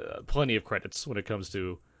plenty of credits when it comes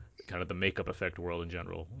to kind of the makeup effect world in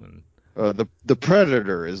general. And the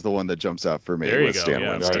Predator is the one that jumps out for me there you with go. Stan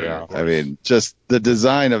Yeah, Winston. yeah, I mean, just the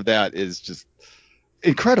design of that is just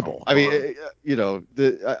incredible. I mean,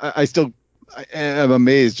 I am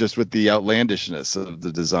amazed just with the outlandishness of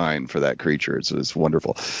the design for that creature. It's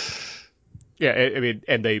wonderful. Yeah, I mean,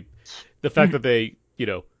 and the fact that they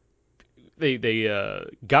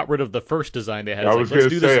got rid of the first design they had. I It's was like,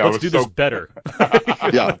 gonna say, let's do this better.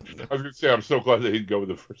 Yeah. I was gonna say, I'm so glad they didn't go with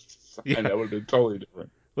the first design. Yeah. That would have been totally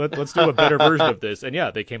different. Let's do a better version of this. And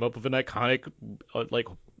yeah, they came up with an iconic like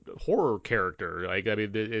horror character. Like, I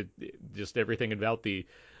mean, it just everything about the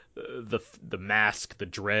mask, the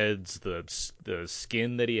dreads, the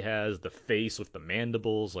skin that he has, the face with the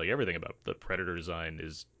mandibles, like everything about the Predator design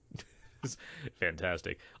is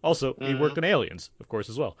fantastic. Also, he worked on Aliens, of course,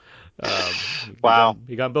 as well. Wow.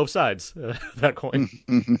 He got on both sides of that coin.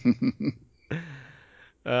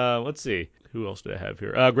 Let's see. Who else do I have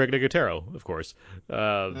here? Greg Nicotero, of course.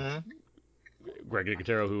 Greg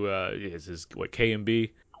Nicotero, who is his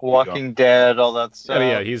KMB. Walking Dead, all that stuff. I mean,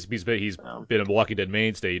 yeah, he's been a Walking Dead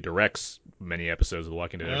mainstay. He directs many episodes of The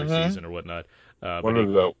Walking Dead every season or whatnot. One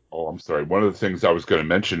of the things I was going to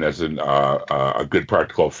mention as a good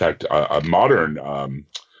practical effect, a modern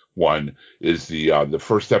one, is the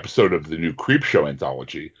first episode of the new Creepshow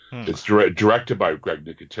anthology. It's directed by Greg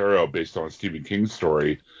Nicotero, based on a Stephen King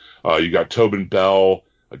story. You got Tobin Bell,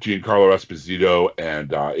 Giancarlo Esposito,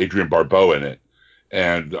 and Adrienne Barbeau in it,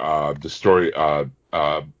 and the story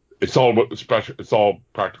it's all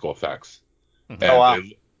practical effects,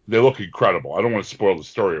 and they look incredible. I don't want to spoil the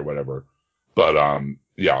story or whatever, but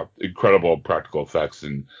yeah, incredible practical effects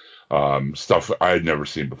and stuff I had never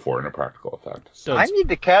seen before in a practical effect. So. I need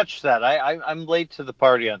to catch that. I'm late to the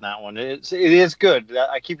party on that one. It is good.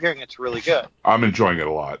 I keep hearing it's really good. I'm enjoying it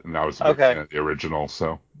a lot, and I was a big fan of the original.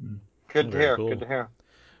 So good to hear. Cool. Good to hear.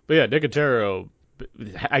 But yeah, Nicotero,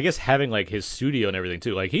 I guess having like his studio and everything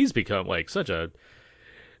too, like he's become like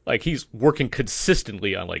he's working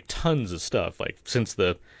consistently on like tons of stuff like since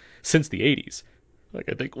the 80s. Like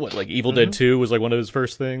I think Evil Dead 2 was like one of his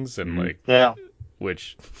first things, and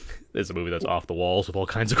which is a movie that's off the walls with all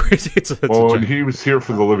kinds of crazy. And he was here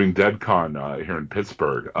for the Living Dead Con here in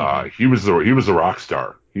Pittsburgh. He was a rock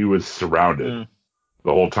star. He was surrounded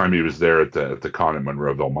the whole time he was there at the con at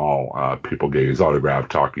Monroeville Mall. People gave his autograph,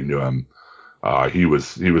 talking to him. He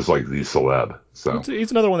was like the celeb. So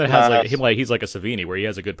he's another one that has he's like a Savini, where he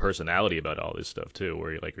has a good personality about all this stuff too,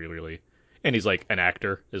 where he like really, and he's like an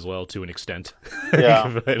actor as well to an extent.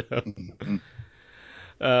 Yeah.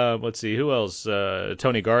 Let's see, who else?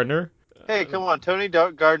 Tony Gardner. Hey, come on, Tony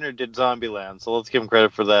Gardner did Zombieland, so let's give him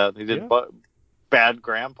credit for that. He did Bad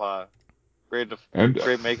Grandpa. Great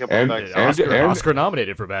makeup effects. Oscar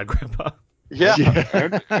nominated for Bad Grandpa. Yeah.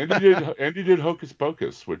 and he did Hocus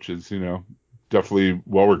Pocus, which is definitely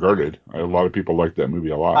well regarded. A lot of people like that movie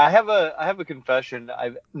a lot. I have a confession.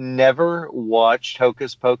 I've never watched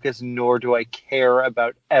Hocus Pocus, nor do I care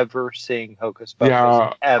about ever seeing Hocus Pocus.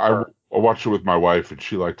 Yeah, ever. I watched it with my wife, and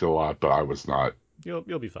she liked it a lot, but I was not. You'll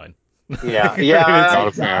be fine. Yeah. Not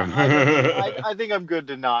a fan. I think I'm good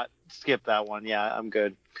to not skip that one. Yeah, I'm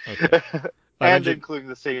good. Okay. And including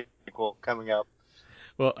the sequel coming up.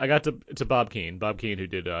 Well, I got to Bob Keane, who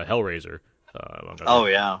did Hellraiser.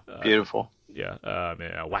 Beautiful.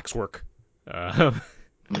 Waxwork. I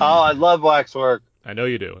love Waxwork. I know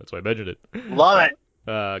you do. That's why I mentioned it. Love it.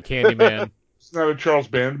 Candyman. Isn't that a Charles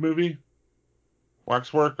Band movie?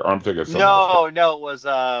 Waxwork? Or I'm thinking something else. No, it was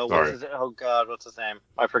what's his name?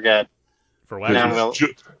 I forget. For Waxwork.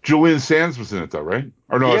 Julian Sands was in it though, right?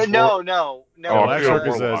 Or no? No. Waxwork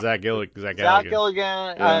is Zach Galligan. Zach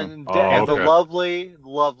Galligan and the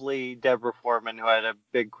lovely Deborah Foreman, who I had a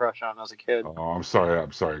big crush on as a kid. Oh, I'm sorry,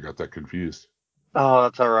 I got that confused. Oh,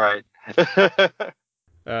 that's all right.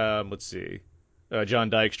 Let's see.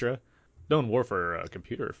 John Dykstra, known more for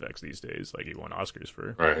computer effects these days. Like he won Oscars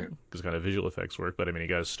for his kind of visual effects work. But I mean, he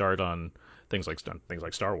got a start on things like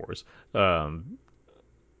Star Wars, among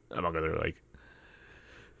other like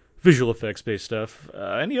visual effects based stuff.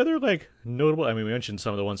 Any other like notable? I mean, we mentioned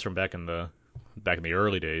some of the ones from back in the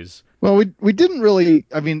early days. Well, we didn't really.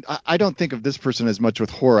 I mean, I don't think of this person as much with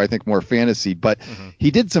horror. I think more fantasy. But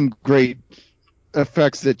he did some great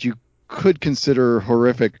effects that you could consider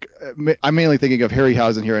horrific. I'm mainly thinking of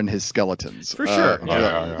Harryhausen here and his skeletons. For sure.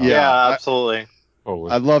 Yeah, absolutely.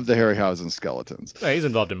 Totally. I love the Harryhausen skeletons. Yeah, he's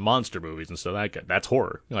involved in monster movies and so that's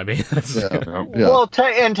horror. I mean, that's, Yeah. Yeah. Yeah. Well,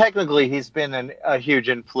 and technically, he's been a huge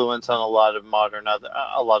influence on a lot of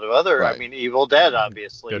a lot of other. I Right. mean, Evil Dead,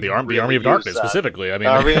 obviously. the He Army really of used Darkness that. specifically. I mean,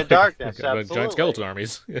 Army of Darkness, giant absolutely. skeleton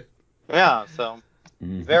armies. Yeah, so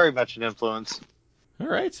Mhm. very much an influence. All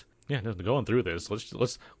right. Yeah, no, going through this,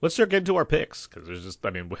 let's start getting to our picks because there's just,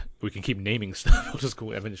 I mean, we can keep naming stuff. We'll just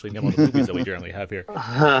go eventually name all the movies that we generally have here.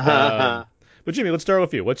 But Jimmy, let's start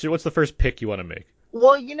with you. What's the first pick you want to make?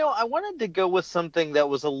 Well, I wanted to go with something that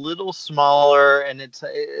was a little smaller, and it's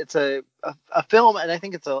a film, and I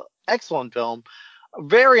think it's an excellent film,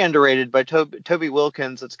 very underrated by Toby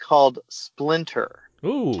Wilkins. It's called Splinter.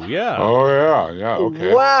 Ooh, yeah. Oh yeah,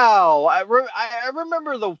 okay. Wow, I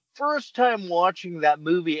remember the first time watching that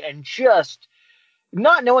movie and just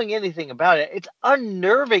not knowing anything about it. It's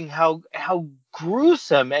unnerving how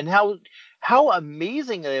gruesome and how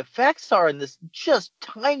amazing the effects are in this just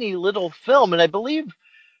tiny little film. And I believe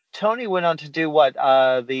Tony went on to do what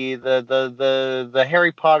the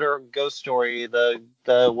Harry Potter ghost story, the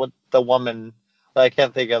woman I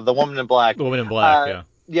can't think of, the Woman in Black. The Woman in Black, yeah.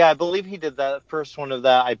 Yeah, I believe he did the first one of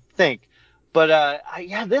that, I think. But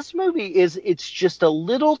yeah, this movie it's just a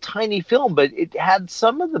little tiny film, but it had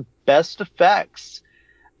some of the best effects,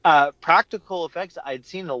 practical effects I'd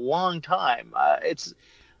seen in a long time. It's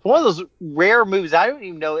one of those rare movies. I don't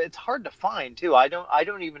even know. It's hard to find too. I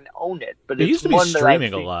don't even own it, but It it's used to be one that I've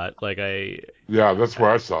streaming a seen. lot. Yeah, that's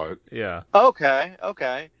where I saw it. Yeah.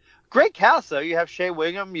 Okay. Great cast though. You have Shea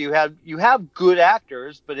Whigham. You have good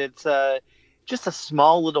actors, but it's just a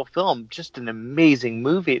small little film. Just an amazing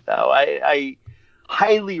movie though. I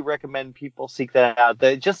highly recommend people seek that out.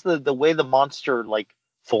 The way the monster like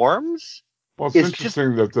forms Well, it's is just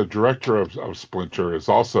interesting that the director of Splinter is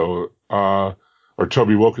also, or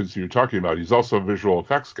Toby Wilkins, you're talking about. He's also a visual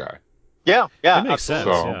effects guy. yeah It makes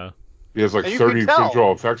absolutely. sense, So yeah. he has like And you can 30 tell.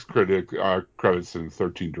 visual effects credits and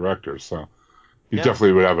 13 directors. So he Yeah.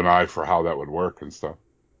 definitely would have an eye for how that would work and stuff.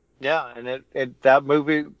 Yeah, and that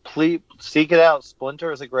movie, please seek it out.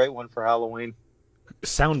 Splinter is a great one for Halloween.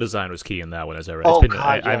 Sound design was key in that one, as I read. Oh I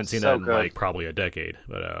God, haven't yes, seen so that in good. like probably a decade,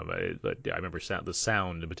 but yeah, I remember the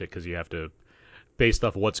sound in particular because you have to, based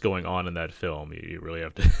off what's going on in that film, you really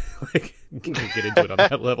have to like get into it on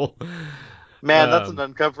that level. Man, that's an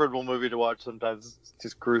Um, uncomfortable movie to watch sometimes. It's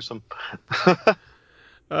just gruesome.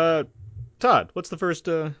 Todd, what's the first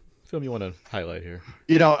film you want to highlight here?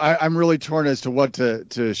 I'm really torn as to what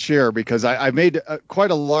to share because I made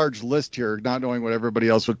quite a large list here, not knowing what everybody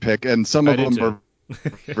else would pick, and some I of did them too. are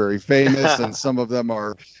very famous, and some of them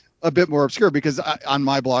are a bit more obscure. Because on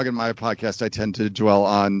my blog and my podcast, I tend to dwell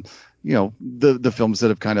on the films that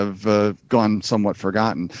have kind of gone somewhat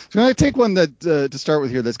forgotten. So I take one that to start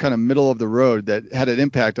with here that's kind of middle of the road that had an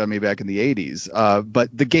impact on me back in the 80s.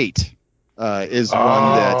 But The Gate is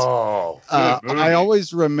one that. Good movie. I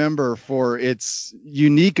always remember for its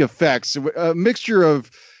unique effects, a mixture of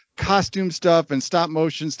costume stuff and stop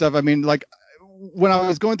motion stuff. I mean, like when I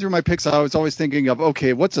was going through my picks, I was always thinking of,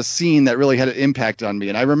 okay, what's a scene that really had an impact on me?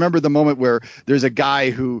 And I remember the moment where there's a guy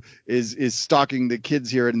who is stalking the kids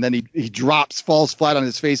here, and then he falls flat on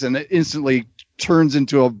his face, and it instantly turns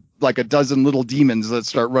into a dozen little demons that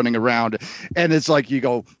start running around. And it's like, you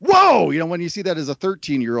go, whoa, when you see that as a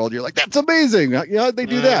 13-year-old, you're like, that's amazing. They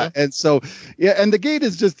do that. And so, yeah. And The Gate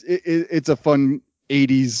is just, it's a fun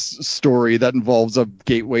 80s story that involves a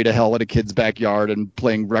gateway to hell in a kid's backyard and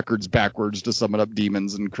playing records backwards to summon up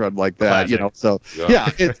demons and crud like that. Classic. So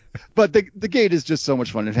but the Gate is just so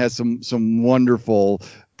much fun. It has some wonderful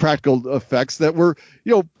practical effects that were,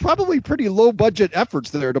 probably pretty low budget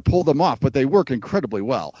efforts there to pull them off, but they work incredibly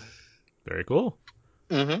well. Very cool.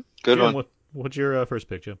 Good Jim, one. what's your first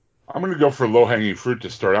pick, Jim? I'm going to go for low-hanging fruit to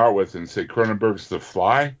start out with and say Cronenberg's The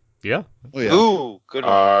Fly. Yeah. Oh, yeah. Ooh, good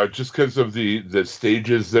one. Just because of the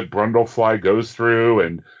stages that Brundlefly goes through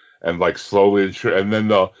and like slowly, and then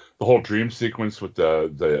the whole dream sequence with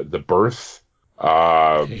the birth,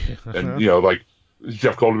 and like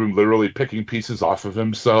Jeff Goldblum literally picking pieces off of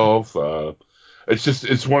himself.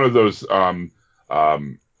 It's one of those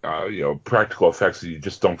practical effects that you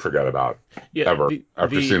just don't forget about ever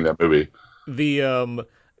after seeing that movie. The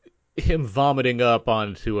him vomiting up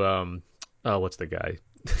onto what's the guy?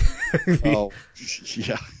 Oh,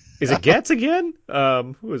 yeah. Is it Getz again?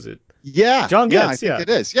 Who is it? Yeah. John Getz. I think it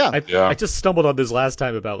is. Yeah. I just stumbled on this last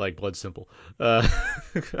time about like Blood Simple. But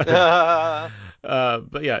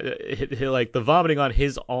yeah, like the vomiting on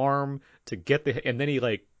his arm to get and then he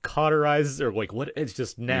like cauterizes or like what? It's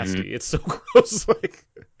just nasty. Mm-hmm. It's so gross. Like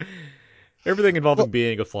Everything involving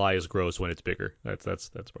being a fly is gross when it's bigger. That's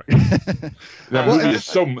right.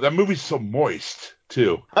 That movie's so moist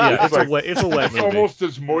too. Yeah, It's like it's a wet it's movie. almost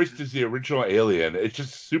as moist as the original Alien. It's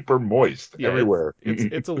just super moist everywhere.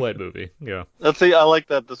 It's a wet movie. Yeah. I like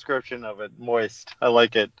that description of it. Moist. I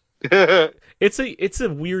like it. It's a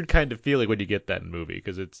weird kind of feeling when you get that in a movie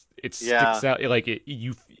because it sticks out like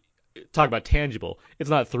you talk about tangible. It's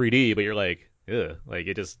not 3D, but you're like, ugh, like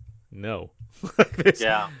it just no.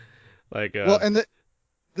 Yeah. Like well, and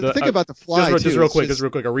the thing about The Fly just too, real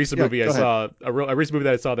quick. A recent movie I go saw, a recent movie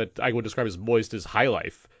that I saw that I would describe as moist is High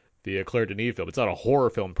Life, the Claire Denis film. It's not a horror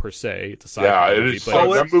film per se. It's a sci-fi movie. Is.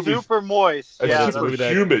 But it's super moist. It's super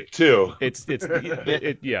humid too. It's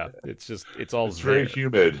all it's very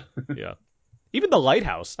humid. Yeah. Even The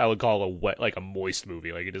Lighthouse, I would call a wet, like a moist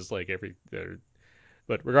movie. Like it is like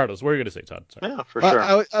But regardless, what are you gonna say, Todd? Sorry. Yeah, for sure.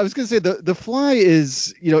 I was gonna say the Fly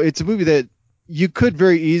is, it's a movie that you could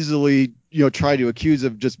very easily, try to accuse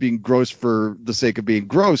of just being gross for the sake of being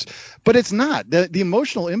gross, but it's not. The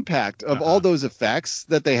emotional impact of all those effects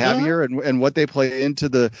that they have here and what they play into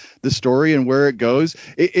the story and where it goes,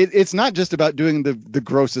 it's not just about doing the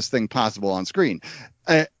grossest thing possible on screen,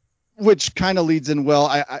 which kind of leads in well.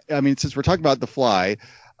 I mean, since we're talking about The Fly,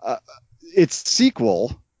 its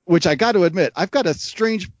sequel, which I got to admit, I've got a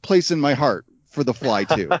strange place in my heart for The Fly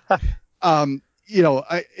too.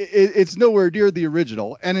 It's nowhere near the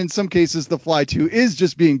original. And in some cases, The Fly 2 is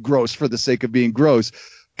just being gross for the sake of being gross.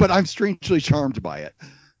 But I'm strangely charmed by it.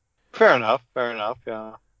 Fair enough.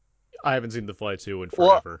 Yeah. I haven't seen The Fly 2 in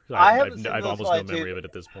forever. Well, I've almost no memory of it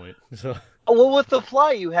at this point. So. Well, with The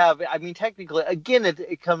Fly, you have, I mean, technically, again,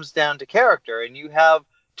 it comes down to character. And you have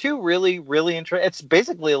two really, really interesting, it's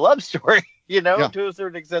basically a love story. To a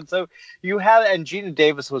certain extent. So you have, and Gina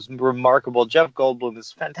Davis was remarkable. Jeff Goldblum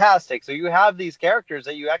is fantastic. So you have these characters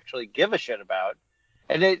that you actually give a shit about.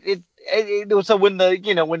 And so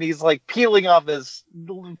when he's like peeling off his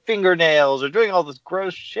fingernails or doing all this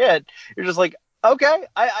gross shit, you're just like, okay,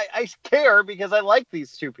 I care because I like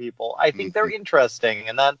these two people. I think they're interesting.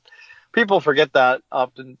 And that people forget that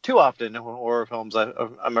too often in horror films,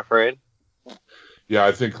 I'm afraid. Yeah,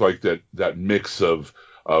 I think like that mix of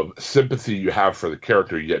sympathy you have for the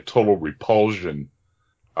character, yet total repulsion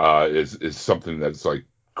is something that's like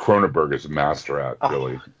Cronenberg is a master at,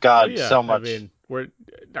 really. God, so much. I mean, we're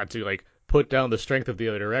not to like put down the strength of the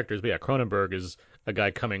other directors, but yeah, Cronenberg is a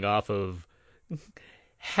guy coming off of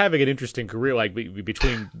having an interesting career, like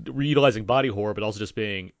between utilizing body horror, but also just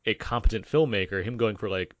being a competent filmmaker. Him going for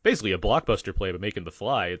like basically a blockbuster play, but making The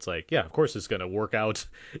Fly. It's like, yeah, of course it's going to work out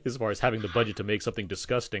as far as having the budget to make something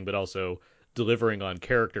disgusting, but also delivering on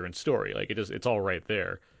character and story. Like it's all right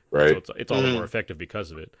there. Right. So it's all the more effective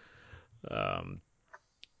because of it.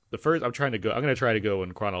 The first, I'm going to try to go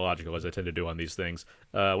in chronological as I tend to do on these things.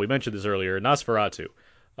 We mentioned this earlier. Nosferatu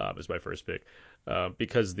is my first pick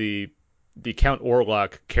because the Count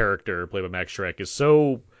Orlok character played by Max Schreck is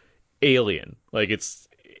so alien. Like it's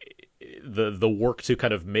the work to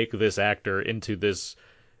kind of make this actor into this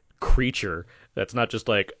creature that's not just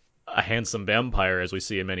like a handsome vampire as we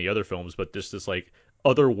see in many other films, but just this like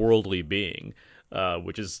otherworldly being,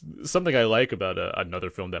 which is something I like about another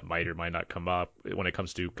film that might or might not come up when it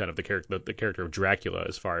comes to kind of the character of Dracula,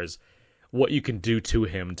 as far as what you can do to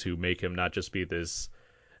him to make him not just be this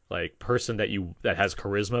like person that has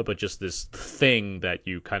charisma, but just this thing that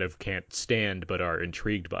you kind of can't stand but are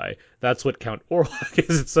intrigued by. That's what Count Orlok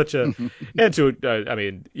is. It's such a and to I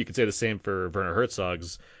mean, you could say the same for Werner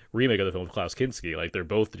Herzog's remake of the film with Klaus Kinski. Like they're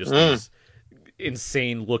both just these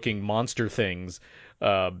insane looking monster things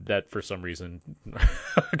that for some reason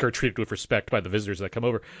are treated with respect by the visitors that come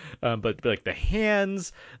over. But like the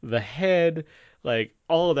hands, the head, like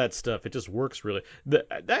all of that stuff, it just works really.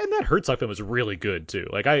 That Herzog film is really good too.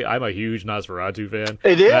 Like I'm a huge Nosferatu fan.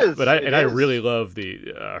 It is, I really love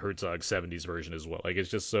the Herzog '70s version as well. Like it's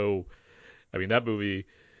just so. I mean that movie,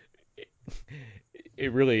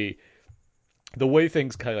 it really. The way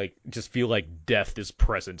things kind of like just feel like death is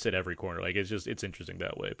present at every corner. Like it's interesting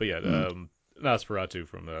that way. But yeah, Nosferatu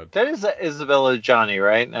from that is Isabella Johnny,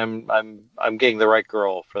 right? I'm getting the right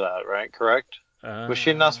girl for that, right? Correct? Was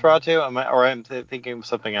she in Nosferatu? I'm thinking of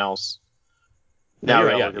something else. No,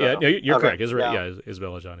 you're correct.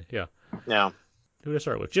 Isabella Johnny. Yeah. Yeah. Who did I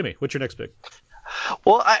start with? Jimmy, what's your next pick?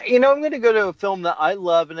 Well, I'm going to go to a film that I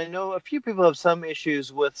love, and I know a few people have some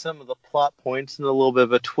issues with some of the plot points and a little bit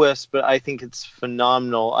of a twist, but I think it's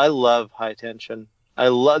phenomenal. I love High Tension. I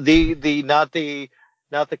love the not the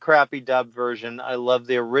crappy dub version. I love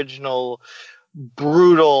the original,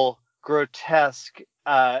 brutal, grotesque.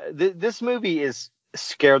 This movie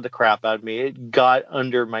scared the crap out of me. It got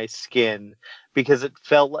under my skin because it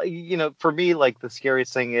felt like, for me, like the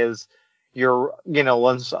scariest thing is you're,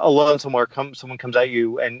 alone somewhere, someone comes at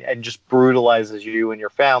you and just brutalizes you and your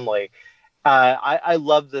family. I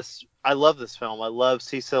love this. I love this film. I love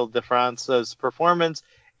Cecile de France's performance,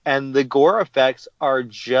 and the gore effects are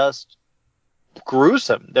just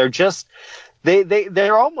gruesome. They're just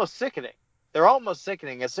they're almost sickening. They're almost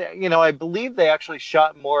sickening. It's, I believe they actually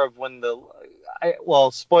shot more of when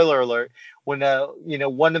spoiler alert, when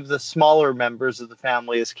one of the smaller members of the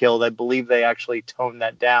family is killed. I believe they actually toned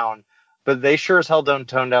that down, but they sure as hell don't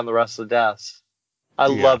tone down the rest of the deaths. I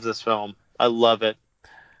love this film. I love it.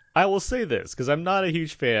 I will say this because I'm not a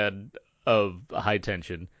huge fan of High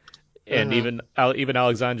Tension, and even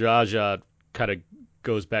Alexandre Aja kind of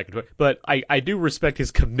goes back into it. But I do respect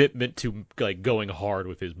his commitment to like going hard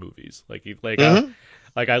with his movies.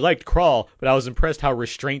 I liked Crawl, but I was impressed how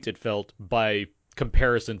restrained it felt by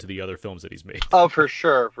comparison to the other films that he's made. Oh, for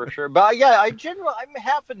sure. But yeah, I'm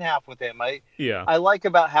half and half with him. I like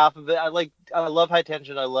about half of it. I love High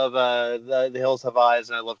Tension. I love the Hills Have Eyes,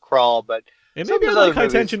 and I love Crawl. But and maybe I like High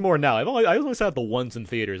Tension more now. I only saw the ones in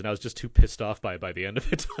theaters, and I was just too pissed off by the end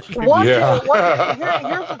of it. Here's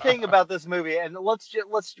the thing about this movie, and let's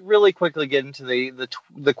really quickly get into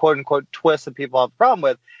the quote unquote twist that people have a problem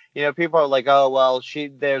with. People are like, oh well,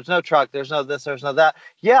 there's no truck, there's no this, there's no that.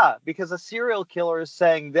 Yeah, because a serial killer is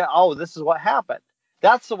saying that, oh, this is what happened.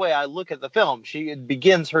 That's the way I look at the film. It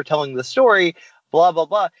begins her telling the story, blah blah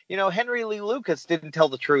blah. Henry Lee Lucas didn't tell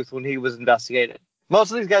the truth when he was investigated.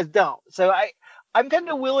 Most of these guys don't. So I'm kind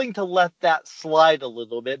of willing to let that slide a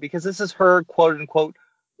little bit because this is her quote unquote,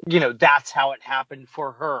 that's how it happened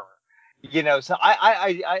for her. So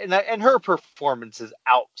and her performance is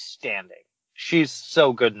outstanding. She's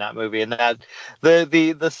so good in that movie, and that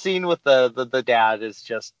the scene with the dad is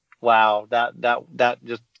just wow. That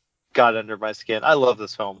just got under my skin. I love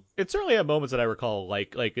this film. It certainly had moments that I recall,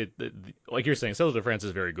 like you're saying, Cecil de France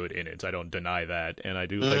is very good in it. I don't deny that, and I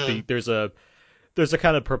do like there's a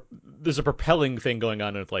kind of there's a propelling thing going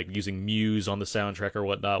on with like using Muse on the soundtrack or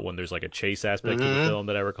whatnot when there's like a chase aspect to the film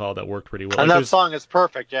that I recall that worked pretty well. And that song is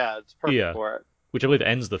perfect. Yeah, it's perfect for it. Which I believe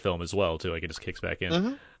ends the film as well too. Like it just kicks back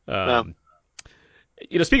in.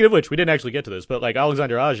 Speaking of which, we didn't actually get to this, but like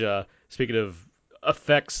Alexandre Aja, speaking of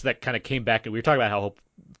effects that kind of came back, and we were talking about how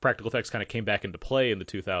practical effects kind of came back into play in the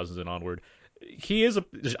 2000s and onward.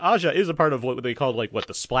 Aja is a part of what they called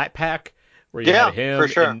the Splat Pack, where you had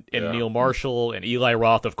him and Neil Marshall and Eli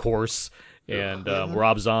Roth, of course, and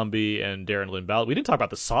Rob Zombie and Darren Lynn Ballard. We didn't talk about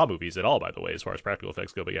the Saw movies at all, by the way, as far as practical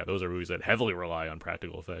effects go, but yeah, those are movies that heavily rely on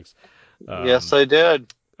practical effects. Yes, I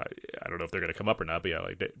did. I don't know if they're going to come up or not, but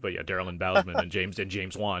yeah, Darren Lynn Bousman and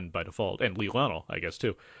James Wan by default, and Lee Lonnell, I guess,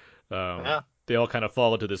 too. They all kind of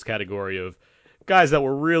fall into this category of guys that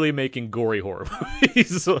were really making gory horror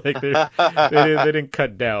movies. Like they didn't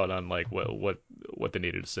cut down on like what they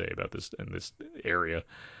needed to say about this in this area.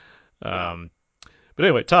 But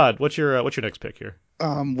anyway, Todd, what's your next pick here?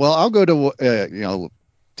 Well, I'll go to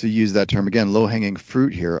to use that term again, low hanging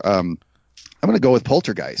fruit here. I'm going to go with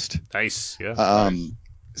Poltergeist. Nice, yeah. Nice.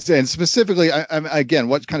 And specifically, again,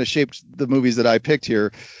 what kind of shaped the movies that I picked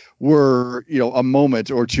here were a moment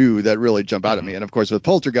or two that really jump out at me. And of course, with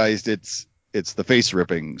Poltergeist, it's the face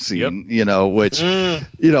ripping scene, which,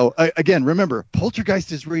 again, remember,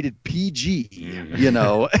 Poltergeist is rated PG, It's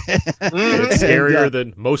scarier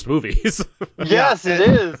than most movies. Yes, it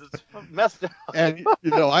is. It's messed up. And,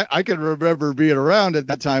 I can remember being around at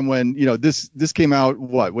that time when, this came out,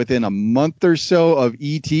 within a month or so of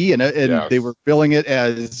E.T. and they were billing it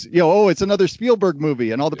as, it's another Spielberg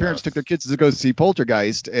movie. And all the parents took their kids to go see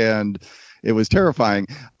Poltergeist, and it was terrifying.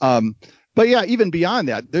 But yeah, even beyond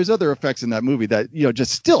that, there's other effects in that movie that,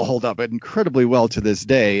 just still hold up incredibly well to this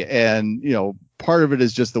day. And, part of it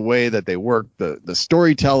is just the way that they work, the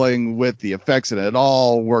storytelling with the effects, and it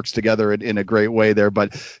all works together in a great way there.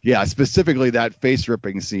 But yeah, specifically that face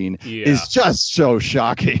ripping scene is just so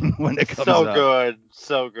shocking when it comes up.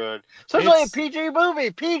 So good. Especially a PG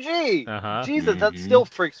movie, PG. Jesus, that still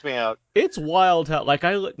freaks me out. It's wild how,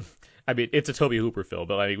 I mean, it's a Tobe Hooper film,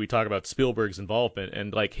 but we talk about Spielberg's involvement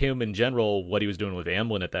and like him in general, what he was doing with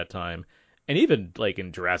Amblin at that time, and even like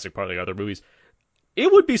in Jurassic Park, like other movies.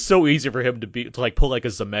 It would be so easy for him to pull like a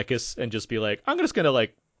Zemeckis and just be like, I'm just gonna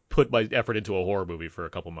put my effort into a horror movie for a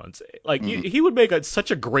couple months. He would make such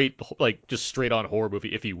a great just straight on horror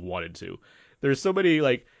movie if he wanted to. There's so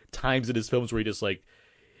many times in his films where he just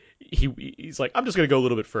he's like, I'm just gonna go a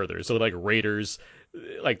little bit further. So Raiders,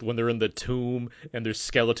 when they're in the tomb and there's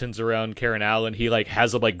skeletons around Karen Allen, he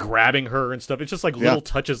has them grabbing her and stuff. It's just little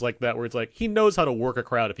touches like that where it's he knows how to work a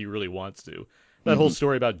crowd if he really wants to. That whole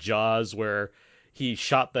story about Jaws where he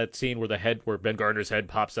shot that scene where Ben Gardner's head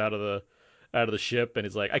pops out of the ship, and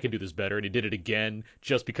he's like, I can do this better, and he did it again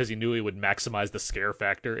just because he knew he would maximize the scare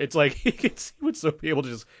factor. It's like he would so be able to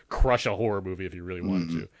just crush a horror movie if he really wanted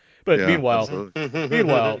to. But Yeah,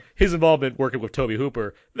 meanwhile, his involvement working with Tobe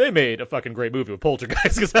Hooper, they made a fucking great movie with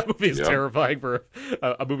Poltergeist, because that movie is terrifying for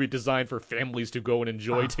a movie designed for families to go and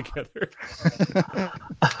enjoy together.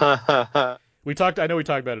 I know we talked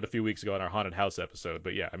about it a few weeks ago on our haunted house episode,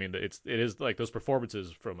 but yeah, I mean, it is like those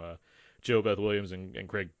performances from Joe Beth Williams and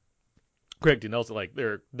Craig D. Nelson, like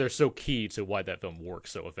they're so key to why that film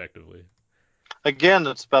works so effectively. Again,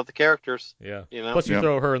 it's about the characters. Yeah. You know? Plus, you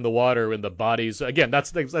throw her in the water, and the bodies. Again, that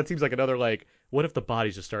seems like another like. What if the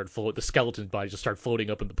bodies just started the skeleton bodies just start floating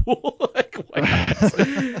up in the pool? Like, why not?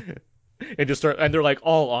 And they're like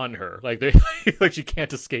all on her, like they like she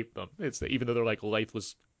can't escape them. Even though they're like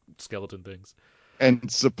lifeless skeleton things.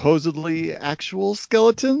 And supposedly actual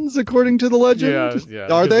skeletons, according to the legend. Yeah.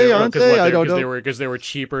 Are they? Aren't they? I don't know. Because they were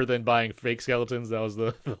cheaper than buying fake skeletons. That was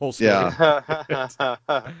the whole story. Yeah.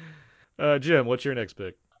 Jim, what's your next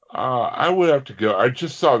pick? I would have to go. I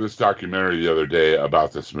just saw this documentary the other day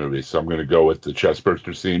about this movie, so I'm going to go with the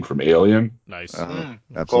chestburster scene from Alien. Nice.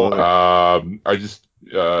 Absolutely. I just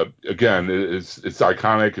again, it's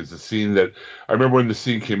iconic. It's a scene that I remember when the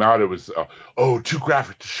scene came out. It was too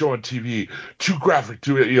graphic to show on TV, too graphic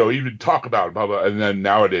to even talk about, blah blah. And then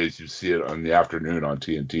nowadays you see it on the afternoon on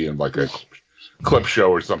TNT and like a clip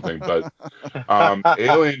show or something. But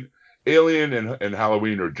Alien and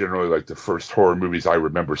Halloween are generally like the first horror movies I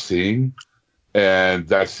remember seeing, and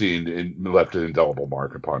that scene left an indelible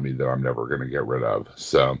mark upon me that I'm never going to get rid of.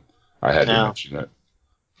 So I had to mention it.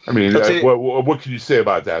 I mean, what can you say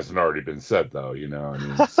about that? Hasn't already been said, though. I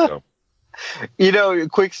mean, so.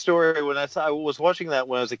 Quick story. When I was watching that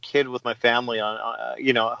when I was a kid with my family on,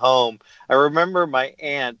 at home. I remember my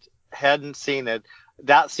aunt hadn't seen it.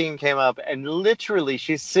 That scene came up, and literally,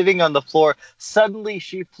 she's sitting on the floor. Suddenly,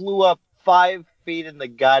 she flew up 5 feet in the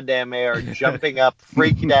goddamn air, jumping up,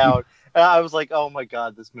 freaking out. And I was like, "Oh my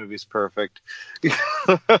god, this movie's perfect."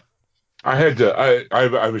 I had to. I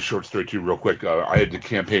have a short story too, real quick. I had to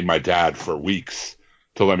campaign my dad for weeks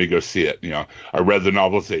to let me go see it. I read the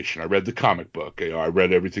novelization, I read the comic book, I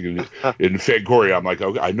read everything in Fangoria. I'm like,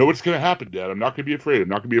 okay, I know what's going to happen, Dad. I'm not going to be afraid. I'm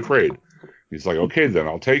not going to be afraid. He's like, okay, then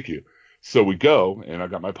I'll take you. So we go, and I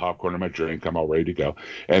got my popcorn and my drink. I'm all ready to go.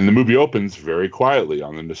 And the movie opens very quietly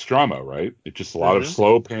on the Nostromo, right? It's just a lot of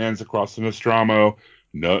slow pans across the Nostromo,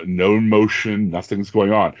 no motion, nothing's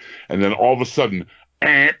going on. And then all of a sudden,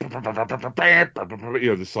 this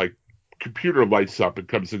like computer lights up and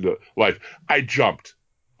comes into life. I jumped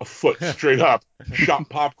a foot straight up, shot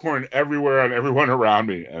popcorn everywhere on everyone around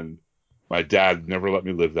me, and my dad never let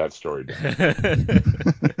me live that story down.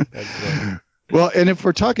 That's funny. Well, and if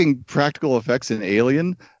we're talking practical effects in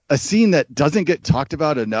Alien, a scene that doesn't get talked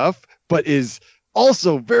about enough, but is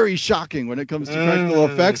also very shocking when it comes to practical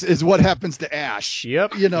effects, is what happens to Ash.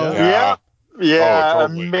 Yep. Yeah,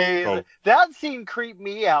 totally. Amazing. Oh. That scene creeped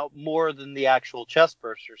me out more than the actual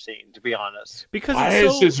chestburster scene, to be honest. Because why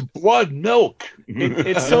is this blood milk?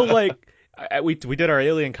 It's so like we did our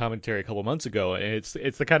Alien commentary a couple months ago, and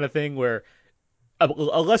it's the kind of thing where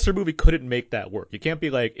a lesser movie couldn't make that work. You can't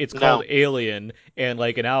be like, it's called Alien, and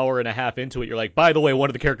like an hour and a half into it, you're like, by the way, one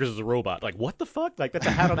of the characters is a robot. Like, what the fuck? Like, that's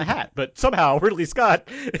a hat on a hat. But somehow Ridley Scott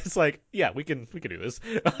is like, yeah, we can do this.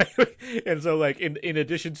 And so like, in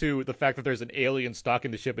addition to the fact that there's an alien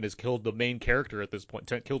stalking the ship and has killed the main character at this point,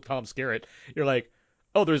 killed Tom Skerritt, you're like,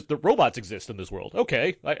 oh, the robots exist in this world.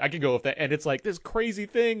 Okay, I can go with that. And it's like this crazy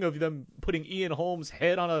thing of them putting Ian Holmes'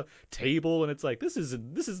 head on a table, and it's like, this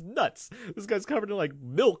is nuts. This guy's covered in like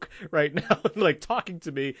milk right now, and like talking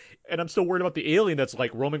to me, and I'm still worried about the alien that's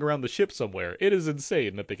like roaming around the ship somewhere. It is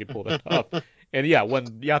insane that they can pull that off. And yeah, when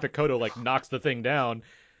Yaphet Kotto like knocks the thing down,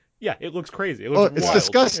 yeah, it looks crazy. It looks it's wild.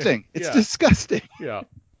 disgusting. It's disgusting. Yeah.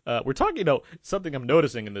 We're talking, something I'm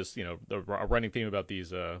noticing in this, the running theme about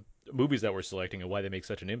these movies that we're selecting and why they make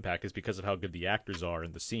such an impact is because of how good the actors are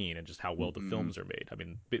in the scene and just how well the films are made. I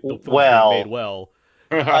mean, the films are made well.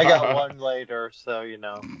 I got one later, so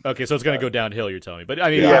Okay, so it's going to go downhill, you're telling me. But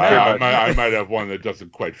I mean, I might have one that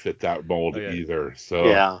doesn't quite fit that mold either. So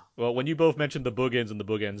yeah. Well, when you both mentioned the Boogans and the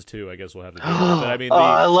Boogans too, I guess we'll have to do it. But I mean,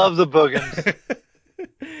 I love the Boogans.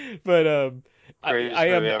 But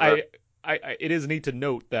Greatest it is neat to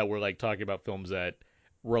note that we're like talking about films that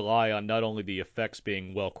rely on not only the effects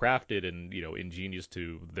being well crafted and ingenious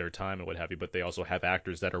to their time and what have you, but they also have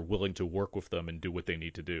actors that are willing to work with them and do what they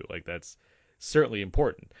need to do. Like that's certainly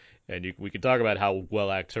important. And we can talk about how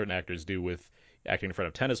well certain actors do with acting in front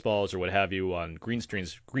of tennis balls or what have you on green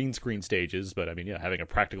screen stages. But I mean, having a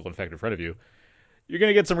practical effect in front of you. you're going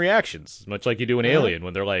to get some reactions, much like you do in Alien,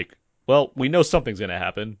 when they're like, well, we know something's going to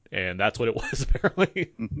happen, and that's what it was,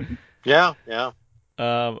 apparently. Yeah.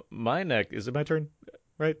 My neck, is it my turn?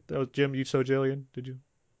 Right? That was Jim, you saw Alien, did you?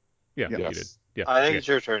 Yeah, Yes. you did. Yeah. I think okay. it's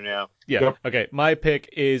your turn now. Yeah. Yep. Okay. My pick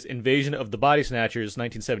is Invasion of the Body Snatchers,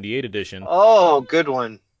 1978 edition. Oh, good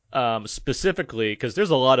one. Specifically, because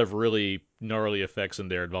there's a lot of really gnarly effects in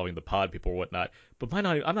there involving the pod people or whatnot. But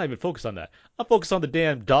I'm not even focused on that. I'm focused on the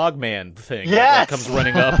damn Dogman thing that comes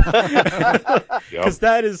running up. Because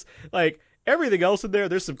that is like everything else in there.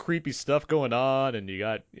 There's some creepy stuff going on, and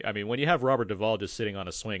when you have Robert Duvall just sitting on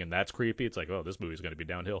a swing and that's creepy, it's like, oh, this movie's going to be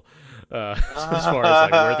downhill as far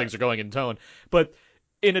as like where things are going in tone. But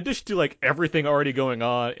in addition to like everything already going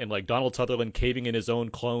on and like Donald Sutherland caving in his own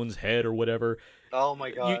clone's head or whatever. Oh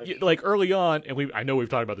my god! Like early on, and I know we've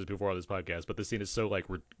talked about this before on this podcast, but this scene is so like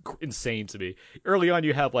insane to me. Early on,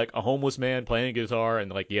 you have like a homeless man playing guitar,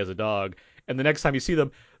 and like he has a dog, and the next time you see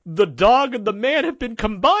them, the dog and the man have been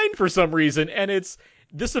combined for some reason, and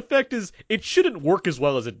this effect it shouldn't work as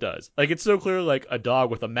well as it does. Like it's so clearly like a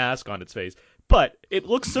dog with a mask on its face, but it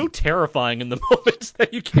looks so terrifying in the moments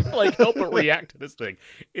that you can't like help but react to this thing.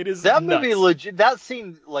 It is that nuts. movie legit. That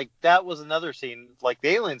scene, like that was another scene, like the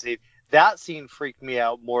alien scene. That scene freaked me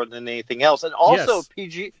out more than anything else, and also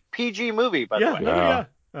Yes. PG movie, by the way. Yeah.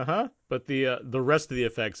 But the rest of the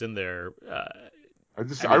effects in there,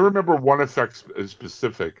 I remember one effect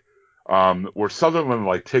specific, where Sutherland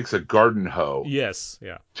like takes a garden hoe, yes,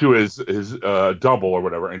 yeah, to his double or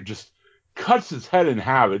whatever, and just cuts his head in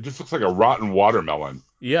half. It just looks like a rotten watermelon.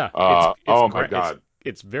 yeah. Oh my god,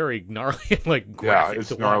 it's very gnarly and like graphic. Yeah,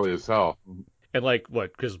 it's gnarly as hell. And like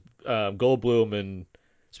what? Because Goldblum and,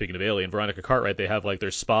 speaking of Alien, Veronica Cartwright, they have like their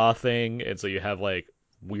spa thing, and so you have like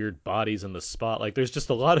weird bodies in the spa. Like there's just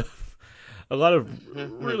a lot of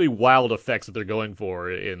really wild effects that they're going for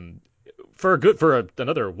another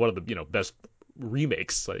one of the best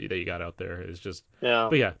remakes that you got out there. Is just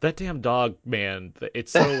But yeah, that damn dog, man,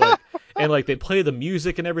 it's so like and like they play the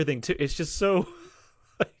music and everything too. It's just so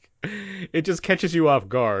it just catches you off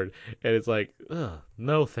guard, and it's like,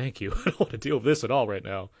 no, thank you. I don't want to deal with this at all right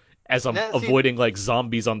now. As I'm avoiding like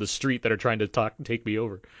zombies on the street that are trying to take me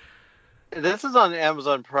over. This is on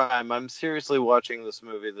Amazon Prime. I'm seriously watching this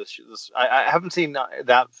movie. I haven't seen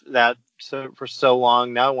that for so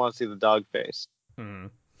long. Now I want to see the dog face.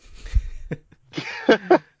 Well,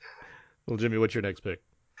 Jimmy, what's your next pick?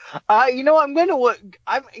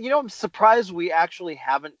 I'm surprised we actually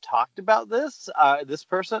haven't talked about this. This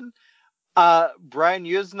person, Brian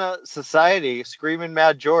Yuzna, Society, Screaming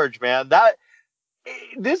Mad George, man.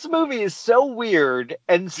 This movie is so weird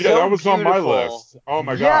and so that was beautiful. On my list. Oh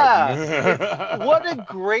my god! What a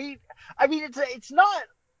great! I mean, it's not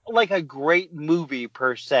like a great movie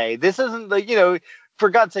per se. This isn't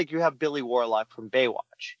for God's sake, you have Billy Warlock from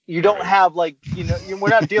Baywatch. You don't have we're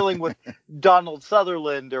not dealing with Donald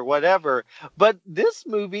Sutherland or whatever. But this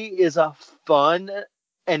movie is a fun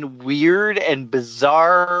and weird and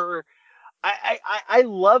bizarre. I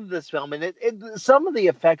love this film, and some of the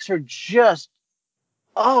effects are just,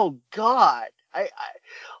 oh God,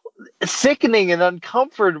 sickening and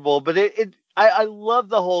uncomfortable. But I love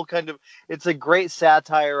the whole kind of. It's a great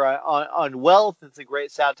satire on wealth. It's a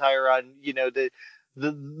great satire on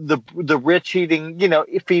the rich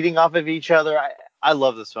feeding off of each other. I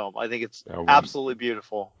love this film. I think it's absolutely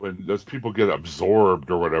beautiful. When those people get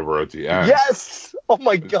absorbed or whatever at the end. Yes. Oh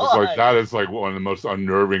my God. That is like one of the most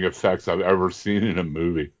unnerving effects I've ever seen in a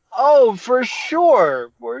movie. Oh, for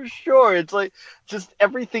sure. It's like just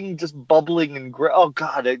everything just bubbling and oh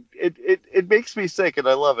God, it makes me sick, and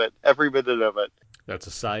I love it, every minute of it. That's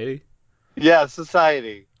Society? Yeah,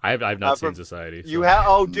 Society. I've not seen Society. So. You have?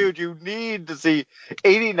 Oh, dude, you need to see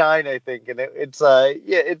 89, I think, and it's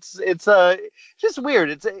just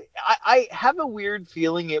weird. I have a weird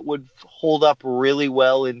feeling it would hold up really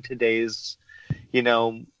well in today's,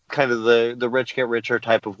 kind of the rich get richer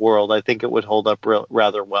type of world. I think it would hold up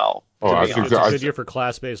rather well. Oh, it's a good year for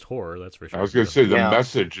class-based horror, that's for sure. I was going to say the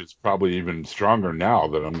message is probably even stronger now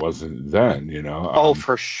than it wasn't then.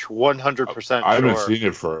 For 100%. I haven't seen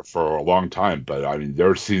it for a long time, but I mean, there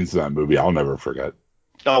are scenes in that movie I'll never forget.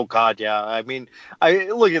 Oh God, yeah. I mean, I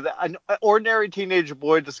look at that. An ordinary teenage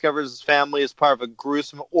boy discovers his family is part of a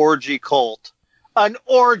gruesome orgy cult. An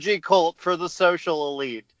orgy cult for the social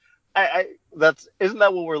elite. Isn't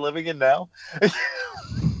that what we're living in now?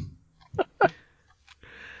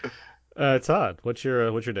 Todd, what's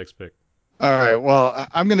your next pick? All right. Well,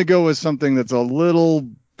 I'm going to go with something that's a little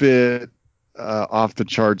bit off the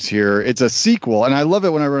charts here. It's a sequel, and I love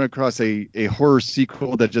it when I run across a horror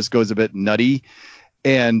sequel that just goes a bit nutty.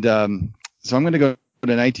 And so I'm going to go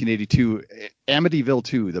in 1982, Amityville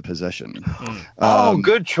 2: The Possession.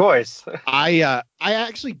 Good choice. I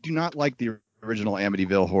actually do not like the original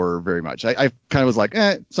Amityville horror very much. I kind of was like,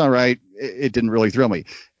 it's all right. It didn't really thrill me.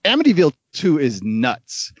 Amityville 2 is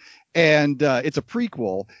nuts, and it's a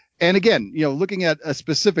prequel. And again, looking at a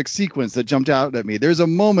specific sequence that jumped out at me, there's a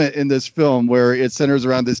moment in this film where it centers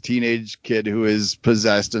around this teenage kid who is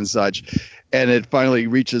possessed and such, and it finally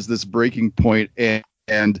reaches this breaking point,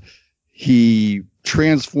 and he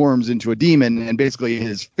transforms into a demon, and basically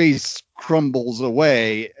his face crumbles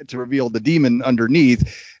away to reveal the demon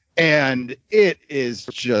underneath. And it is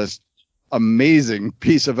just amazing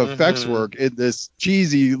piece of effects work in this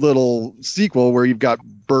cheesy little sequel where you've got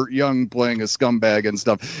Burt Young playing a scumbag and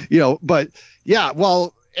stuff, but yeah,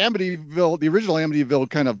 while Amityville, the original Amityville,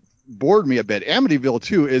 kind of bored me a bit, Amityville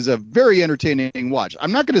 2 is a very entertaining watch.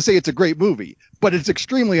 I'm not going to say it's a great movie, but it's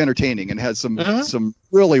extremely entertaining and has some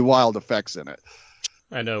really wild effects in it.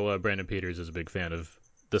 I know Brandon Peters is a big fan of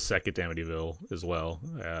the second Amityville as well.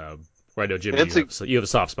 I know, Jimmy, you have a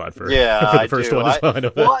soft spot for the first one as well. I know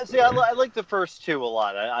that. See, I like the first two a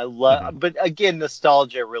lot. I love, but again,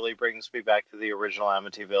 nostalgia really brings me back to the original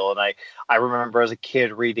Amityville, and I remember as a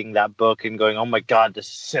kid reading that book and going, "Oh my God, this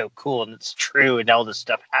is so cool, and it's true, and all this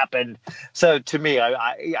stuff happened." So to me,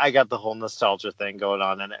 I got the whole nostalgia thing going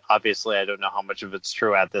on, and obviously, I don't know how much of it's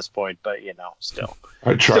true at this point, but still.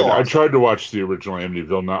 I tried to watch the original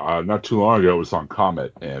Amityville not too long ago. It was on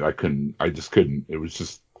Comet, and I just couldn't. It was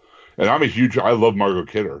just. And I love Margot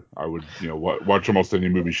Kidder. I would, watch almost any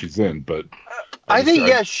movie she's in. But I think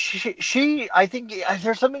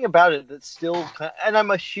there's something about it that's still, and I'm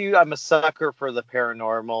a sucker for the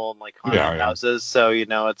paranormal and like haunted houses. So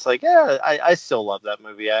it's like, I still love that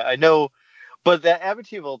movie. I know, but that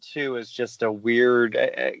Amityville 2 is just a weird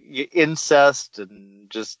incest and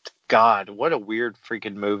just God, what a weird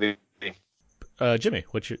freaking movie. Jim,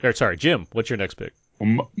 what's your next pick?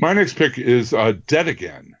 Well, my next pick is Dead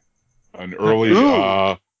Again. An early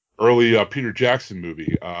Peter Jackson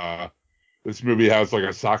movie. This movie has like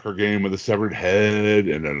a soccer game with a severed head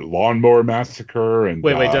and a lawnmower massacre. And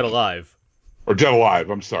wait, Dead Alive, or Dead Alive?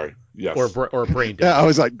 I'm sorry. Yes, or Brain Dead. Yeah, I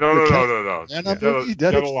was like, no.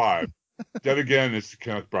 Dead Alive. Dead Again is the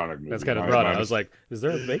Kenneth Branagh movie. That's Kenneth Branagh. I was like, is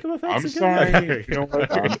there a makeup effects? I'm sorry. You know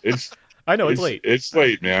what? I know it's late. It's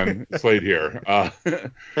late, man. It's late here.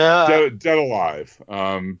 Dead Alive.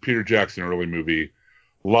 Peter Jackson early movie.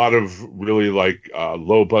 A lot of really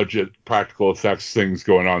low budget practical effects things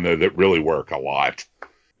going on there that really work a lot.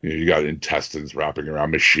 You got intestines wrapping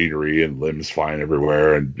around machinery and limbs flying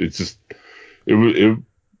everywhere, and it's just it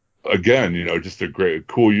again, just a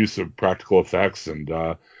cool use of practical effects, and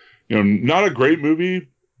not a great movie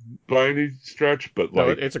by any stretch, but no,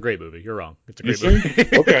 it's a great movie. You're wrong. It's a great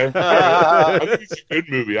movie. Okay, I think it's a good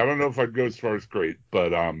movie. I don't know if I'd go as far as great,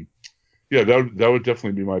 but yeah, that would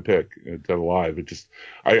definitely be my pick. Dead Alive. It just,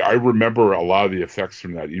 I remember a lot of the effects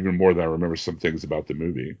from that even more than I remember some things about the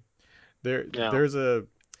movie. I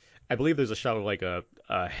believe there's a shot of like a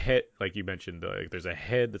head, like you mentioned. There's a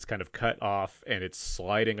head that's kind of cut off and it's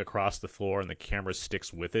sliding across the floor, and the camera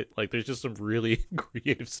sticks with it. Like there's just some really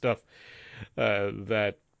creative stuff.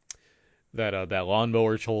 That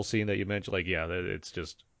lawnmower whole scene that you mentioned. Like it's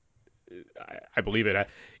just. I believe it.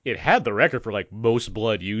 It had the record for like most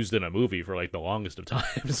blood used in a movie for like the longest of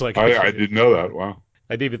times. Like I didn't know that. Wow.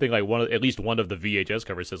 I didn't even think like at least one of the VHS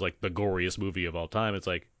covers says like the goriest movie of all time. It's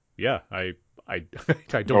like, yeah, I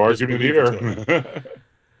don't disbelieve it.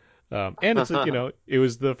 And it's it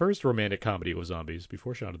was the first romantic comedy with zombies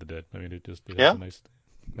before Shaun of the Dead. I mean, it has a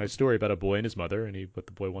nice story about a boy and his mother, and but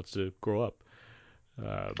the boy wants to grow up.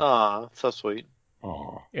 So sweet.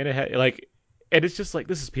 And it had and it's just like,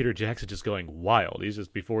 this is Peter Jackson just going wild. He's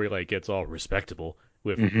just, before he gets all respectable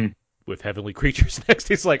with heavenly creatures next,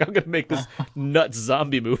 he's like, I'm gonna make this nuts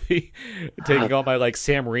zombie movie, taking all my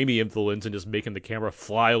Sam Raimi influence and just making the camera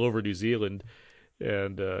fly all over New Zealand.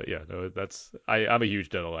 And I'm a huge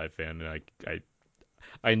Dead Alive fan, and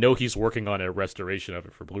I know he's working on a restoration of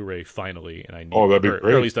it for Blu-ray finally, and I need, that'd be great.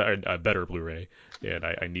 Or at least a better Blu-ray, and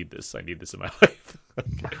I need this. I need this in my life.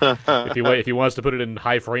 If he wants to put it in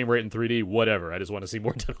high frame rate in 3D, whatever. I just want to see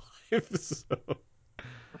more Dead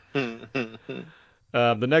Alive.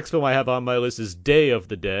 The next film I have on my list is Day of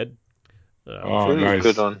the Dead. Nice.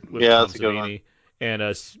 Good one. Yeah, that's a good one.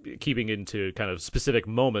 And keeping into kind of specific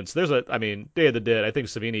moments, Day of the Dead, I think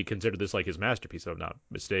Savini considered this like his masterpiece, if I'm not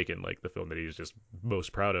mistaken, like the film that he's just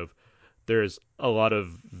most proud of. There's a lot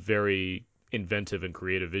of very inventive and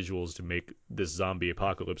creative visuals to make this zombie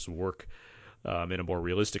apocalypse work in a more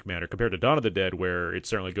realistic manner compared to Dawn of the Dead, where it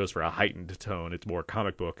certainly goes for a heightened tone. It's more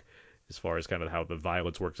comic book. as far as kind of how the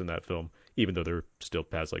violence works in that film, even though they're still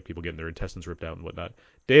past like people getting their intestines ripped out and whatnot.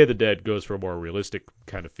 Day of the Dead goes for a more realistic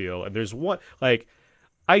kind of feel, and there's one like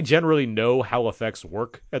I generally know how effects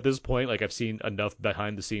work at this point. Like I've seen enough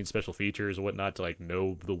behind the scenes special features and whatnot to like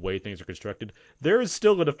know the way things are constructed. There is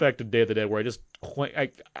still an effect in Day of the Dead where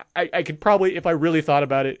I could probably, if I really thought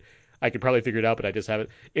about it, I could probably figure it out, but I just haven't.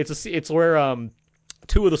 It's where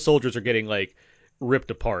two of the soldiers are getting like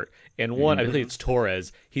ripped apart, and one, I believe it's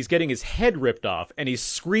Torres, he's getting his head ripped off, and he's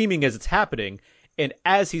screaming as it's happening, and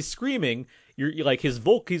as he's screaming, you're like he's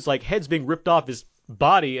like head's being ripped off his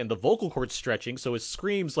body, and the vocal cords stretching, so his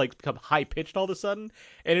screams like become high pitched all of a sudden,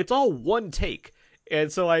 and it's all one take. And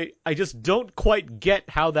so I just don't quite get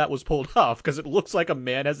how that was pulled off, because it looks like a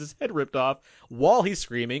man has his head ripped off while he's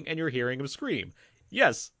screaming, and you're hearing him scream.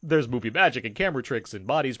 Yes, there's movie magic and camera tricks and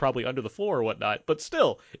bodies probably under the floor or whatnot, but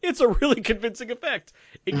still, it's a really convincing effect.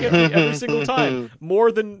 It gets me every single time. More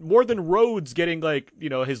than Rhodes getting like,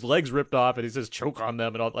 his legs ripped off and he says choke on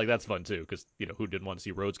them and all, like that's fun too, because who didn't want to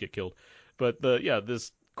see Rhodes get killed? But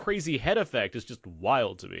this crazy head effect is just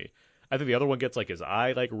wild to me. I think the other one gets like his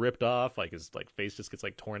eye like ripped off, like his like face just gets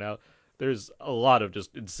like torn out. There's a lot of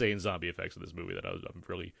just insane zombie effects in this movie that I'm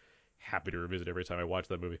really happy to revisit every time I watch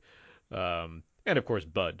that movie. And of course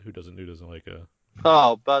Bud, who doesn't like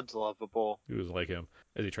Bud's lovable. who doesn't like him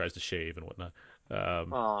as he tries to shave and whatnot.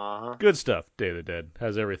 Aww. Good stuff. Day of the Dead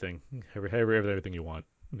has everything, everything you want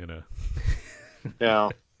in a Yeah.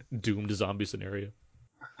 doomed zombie scenario.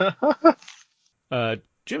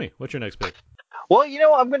 Jimmy, what's your next pick? Well,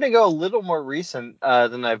 I'm going to go a little more recent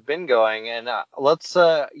than I've been going, and let's,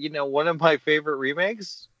 one of my favorite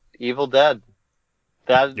remakes, Evil Dead.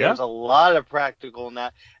 There's a lot of practical in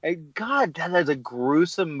that. And God, that is a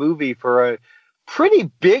gruesome movie for a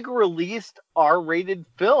pretty big released R-rated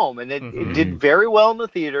film, and it did very well in the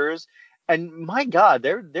theaters. And my God,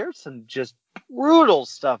 there's some just brutal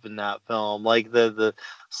stuff in that film, like the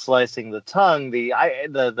slicing the tongue,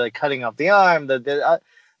 the cutting off the arm,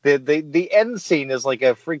 the end scene is like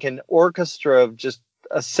a freaking orchestra of just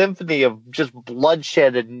a symphony of just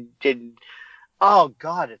bloodshed and oh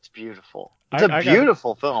God, it's beautiful. It's a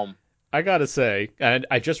beautiful film. I gotta say, and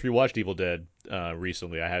I just rewatched Evil Dead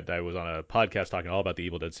recently. I was on a podcast talking all about the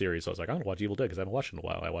Evil Dead series, so I was like, I'm gonna watch Evil Dead because I haven't watched it in a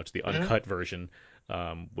while. I watched the uncut version,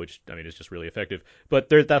 which I mean is just really effective. But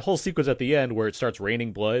there's that whole sequence at the end where it starts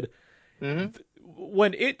raining blood.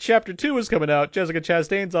 When It Chapter 2 was coming out, Jessica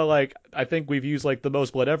Chastain's all like, I think we've used like the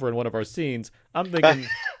most blood ever in one of our scenes. I'm thinking,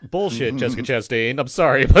 bullshit, Jessica Chastain. I'm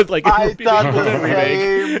sorry, but like, I thought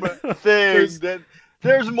the same thing.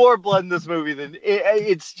 There's more blood in this movie than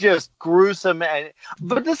it's just gruesome,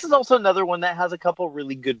 but this is also another one that has a couple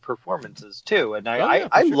really good performances too. And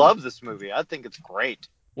I love this movie. I think it's great.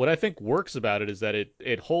 What I think works about it is that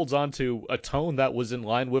it holds on to a tone that was in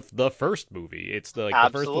line with the first movie. It's the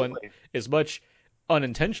first one, as much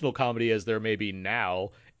unintentional comedy as there may be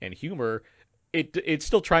now and humor. It's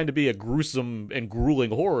still trying to be a gruesome and grueling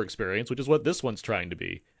horror experience, which is what this one's trying to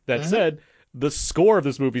be. That said, the score of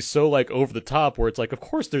this movie is so like over the top, where it's like, of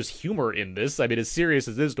course there's humor in this. I mean, as serious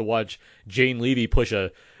as it is to watch Jane Levy push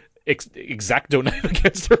a X-Acto knife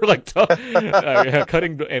against her, like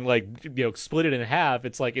cutting and like split it in half.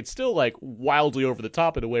 It's like it's still like wildly over the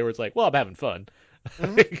top in a way where it's like, well, I'm having fun.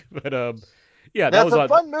 But yeah, that's a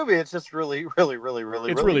fun movie. It's just really, really, really,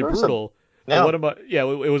 really, it's really brutal. Yeah. One of my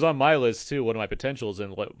it was on my list too. One of my potentials,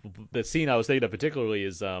 and the scene I was thinking of particularly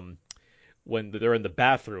is when they're in the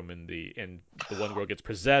bathroom and the one girl gets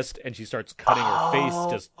possessed and she starts cutting her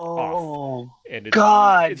face just off, and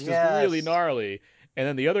it's just really gnarly. And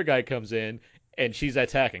then the other guy comes in and she's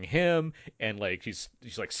attacking him, and like she's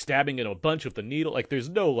like stabbing in a bunch with the needle. Like there's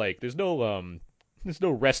no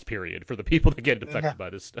rest period for the people that get affected by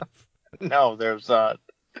this stuff. No, there's not.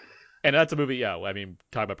 And that's a movie. Yeah, I mean,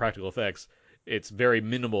 talking about practical effects, it's very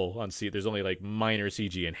minimal on C. There's only like minor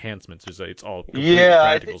CG enhancements. It's all completely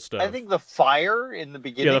practical stuff. I think the fire in the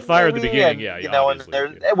beginning. Yeah, the fire at the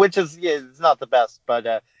beginning. Which is it's not the best, but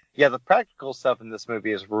the practical stuff in this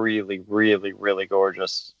movie is really, really, really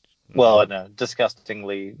gorgeous. Well, in a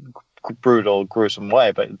disgustingly brutal, gruesome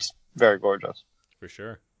way, but it's very gorgeous. For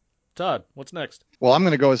sure. Todd, what's next? Well, I'm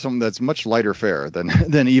going to go with something that's much lighter fare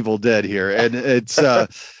than Evil Dead here, and it's.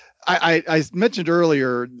 I mentioned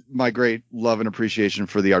earlier my great love and appreciation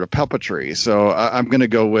for the art of puppetry. So I'm going to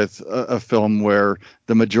go with a film where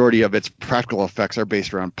the majority of its practical effects are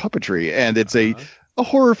based around puppetry. And it's a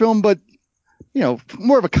horror film, but,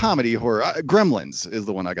 more of a comedy horror. Gremlins is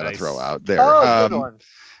the one I got to throw out there. Oh, good one.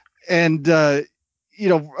 And, I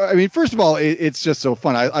mean, first of all, it's just so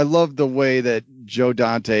fun. I love the way that Joe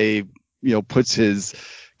Dante, puts his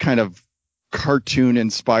kind of cartoon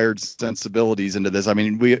inspired sensibilities into this. I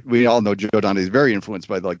mean, we all know Joe Dante is very influenced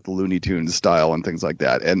by like the Looney Tunes style and things like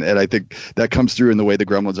that. And I think that comes through in the way the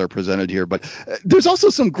Gremlins are presented here. But there's also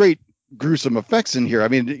some great gruesome effects in here. I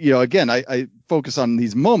mean, again, I focus on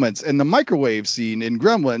these moments, and the microwave scene in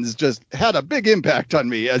Gremlins just had a big impact on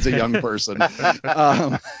me as a young person.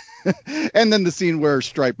 And then the scene where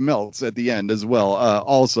Stripe melts at the end as well.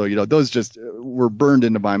 Also, those just were burned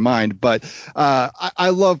into my mind. But I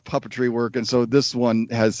love puppetry work, and so this one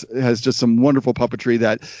has just some wonderful puppetry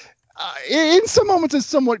that, in some moments, is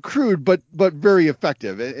somewhat crude, but very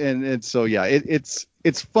effective. And so yeah,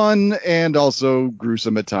 it's fun and also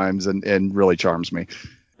gruesome at times, and really charms me.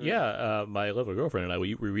 Yeah, my lovely girlfriend and I,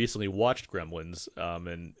 we recently watched Gremlins,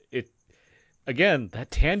 and it. Again,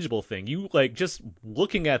 that tangible thing, you like just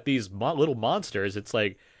looking at these little monsters, it's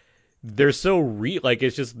like they're so real. Like,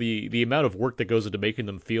 it's just the amount of work that goes into making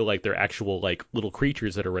them feel like they're actual like little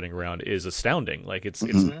creatures that are running around is astounding. Like,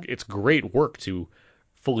 it's great work to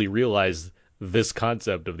fully realize this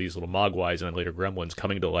concept of these little mogwais and then later gremlins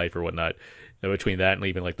coming to life or whatnot. And between that and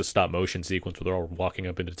even like the stop motion sequence where they're all walking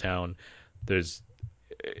up into town,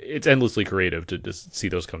 it's endlessly creative to just see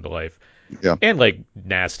those come to life. Yeah. And like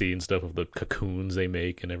nasty and stuff of the cocoons they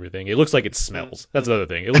make and everything. It looks like it smells. That's another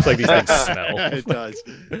thing. It looks like these things smell. It does.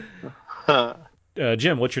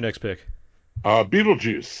 Jim, what's your next pick?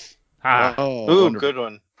 Beetlejuice. Ooh, wonderful. good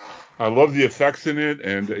one. I love the effects in it,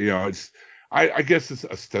 and it's I guess it's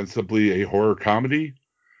ostensibly a horror comedy,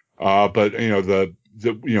 but the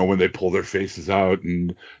when they pull their faces out,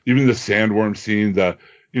 and even the sandworm scene, the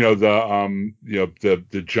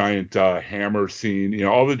giant hammer scene,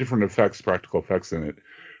 all the different practical effects in it.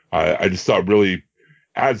 I just thought really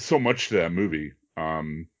adds so much to that movie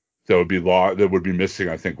that would be missing,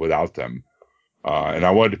 I think, without them. And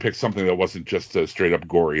I wanted to pick something that wasn't just a straight up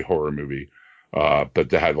gory horror movie, but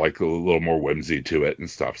that had like a little more whimsy to it and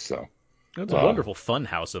stuff. So it's a wonderful fun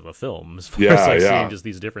house of a film as far as seeing just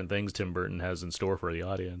these different things Tim Burton has in store for the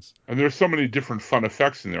audience. And there's so many different fun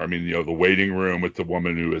effects in there. I mean, the waiting room with the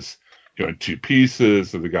woman who is in two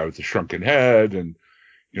pieces, or the guy with the shrunken head, and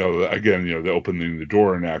again, the opening the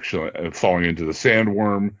door and actually falling into the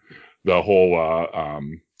sandworm, the whole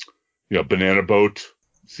banana boat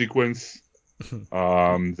sequence.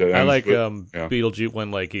 I like Beetlejuice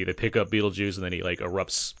when like they pick up Beetlejuice and then he like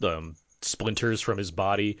erupts splinters from his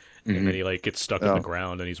body, and then he like gets stuck in the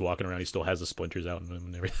ground and he's walking around. He still has the splinters out in him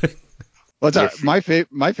and everything. Well, my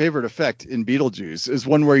favorite effect in Beetlejuice is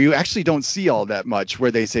one where you actually don't see all that much,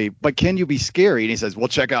 where they say, "But can you be scary?" And he says, "Well,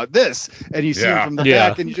 check out this," and you see him from the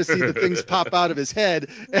back, and you just see the things pop out of his head,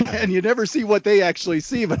 and you never see what they actually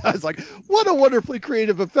see. But I was like, "What a wonderfully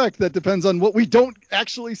creative effect that depends on what we don't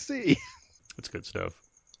actually see." That's good stuff.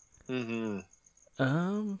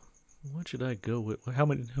 Mm-hmm. What should I go with? How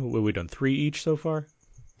many? Have we done 3 each so far?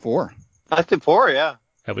 4. I think 4, yeah.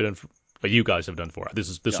 Have we done? But you guys have done 4.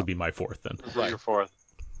 This would be my 4th then. This is your 4th.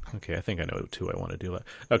 Okay, I think I know 2 I want to do.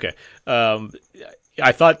 Okay.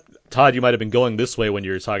 I thought, Todd, you might have been going this way when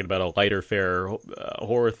you were talking about a lighter fare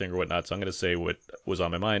horror thing or whatnot, so I'm going to say what was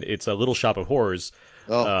on my mind. It's a Little Shop of Horrors.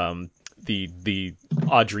 The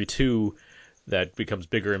Audrey 2 that becomes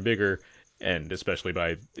bigger and bigger, and especially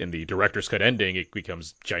in the director's cut ending, it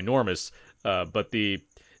becomes ginormous. But the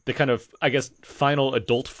kind of, I guess, final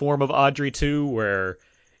adult form of Audrey 2, where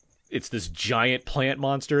it's this giant plant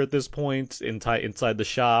monster at this point inside the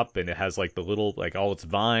shop, and it has like the little, like all its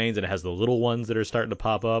vines, and it has the little ones that are starting to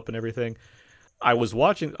pop up and everything. I was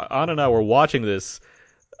watching, Anna and I were watching this,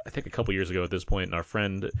 I think a couple years ago at this point, and our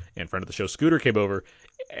friend of the show, Scooter, came over,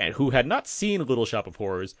 and who had not seen Little Shop of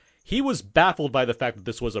Horrors. He was baffled by the fact that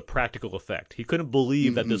this was a practical effect. He couldn't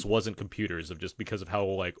believe that this wasn't computers, just because of how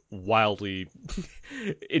like wildly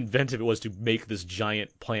inventive it was to make this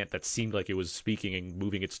giant plant that seemed like it was speaking and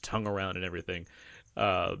moving its tongue around and everything.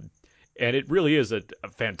 And it really is a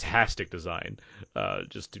fantastic design.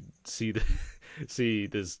 Just to see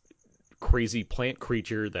this crazy plant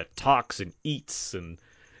creature that talks and eats and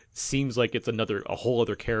seems like it's a whole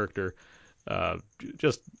other character.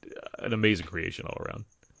 Just an amazing creation all around.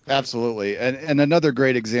 Absolutely. And another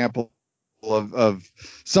great example of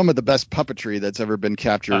some of the best puppetry that's ever been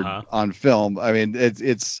captured on film. I mean,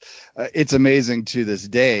 it's amazing to this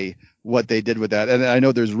day what they did with that. And I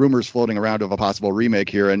know there's rumors floating around of a possible remake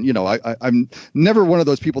here. And, I'm never one of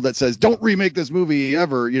those people that says, don't remake this movie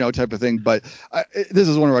ever, type of thing. But this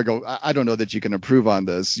is one where I go, I don't know that you can improve on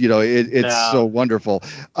this. It's so wonderful.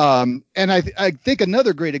 And I think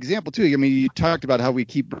another great example, too. I mean, you talked about how we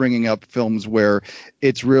keep bringing up films where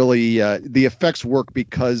it's really the effects work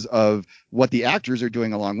because of what the actors are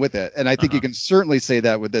doing along with it. And I think you can certainly say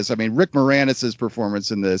that with this. I mean, Rick Moranis'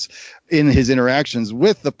 performance in this, in his interactions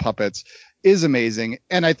with the puppets, is amazing.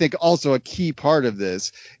 And I think also a key part of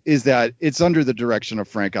this is that it's under the direction of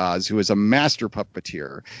Frank Oz, who is a master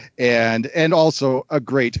puppeteer and also a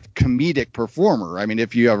great comedic performer. I mean,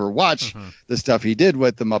 if you ever watch the stuff he did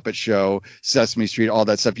with The Muppet Show, Sesame Street, all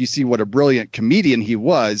that stuff, you see what a brilliant comedian he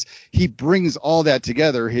was. He brings all that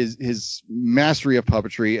together. His mastery of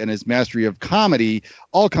puppetry and his mastery of comedy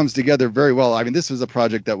all comes together very well. I mean, this was a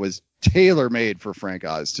project that was tailor-made for Frank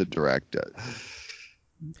Oz to direct it.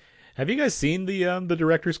 Have you guys seen the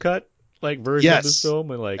director's cut version of this film?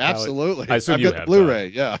 And absolutely. I assume I've you got have the Blu-ray.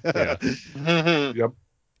 Yeah.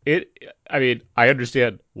 Yep. I mean, I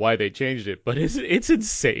understand why they changed it, but it's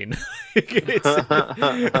insane.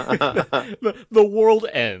 The world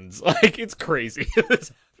ends. It's crazy.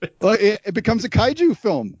 Well, it becomes a kaiju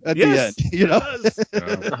film at the end.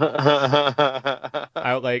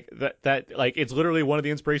 I like that. It's literally one of the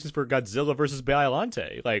inspirations for Godzilla versus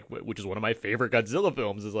Biollante, which is one of my favorite Godzilla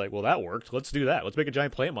films. Is well, that worked. Let's do that. Let's make a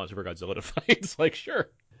giant plant monster for Godzilla to fight. It's sure.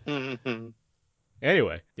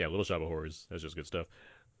 Anyway, yeah, Little Shop of Horrors. That's just good stuff.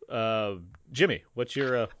 Jimmy, what's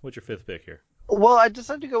your fifth pick here? Well, I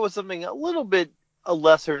decided to go with something a little bit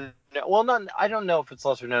lesser. Well, not. I don't know if it's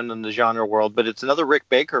lesser known in the genre world, but it's another Rick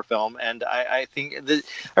Baker film, and I think I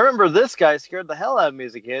remember this guy scared the hell out of me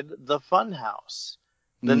as a kid. The Funhouse,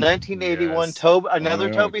 the 1981 yes. Tobe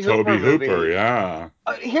Hooper movie. Yeah.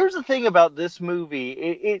 Here's the thing about this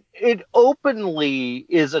movie: it openly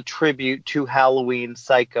is a tribute to Halloween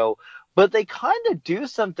Psycho. But they kind of do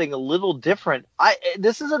something a little different.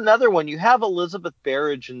 This is another one. You have Elizabeth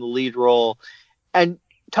Berridge in the lead role, and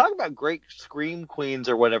talk about great scream queens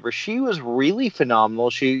or whatever. She was really phenomenal.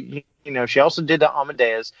 She also did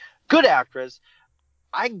Amadeus. Good actress.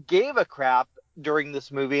 I gave a crap during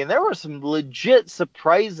this movie, and there were some legit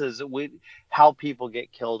surprises with how people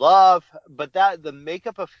get killed off. But the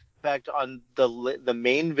makeup effect on the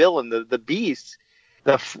main villain, the Beast,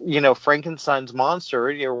 Frankenstein's monster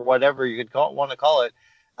or whatever you could want to call it.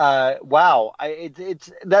 Wow, I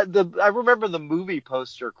remember the movie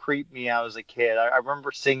poster creeped me out as a kid. I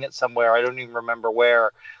remember seeing it somewhere. I don't even remember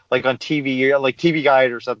where, on TV, like TV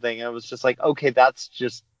Guide or something. And it was just okay, that's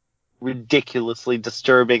just ridiculously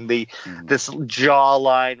disturbing. This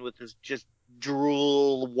jawline with this just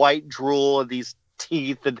white drool, and these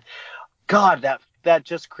teeth, and God, that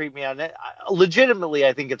just creeped me out. Legitimately,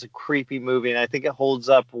 I think it's a creepy movie, and I think it holds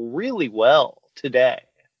up really well today.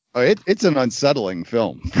 It's an unsettling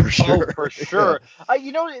film for sure. Oh, for sure.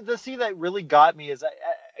 Yeah. The scene that really got me is,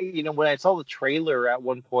 when I saw the trailer at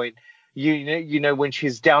one point, when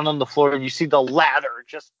she's down on the floor and you see the ladder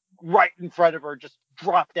just right in front of her, just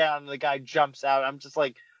drop down, and the guy jumps out. I'm just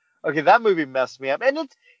like, okay, that movie messed me up, and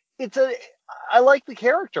I like the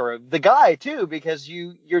character of the guy too, because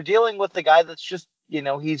you're dealing with the guy that's just,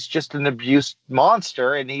 he's just an abused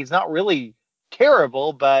monster, and he's not really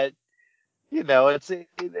terrible, but it's a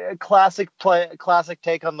classic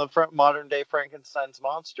take on the modern day Frankenstein's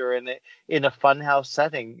monster in a funhouse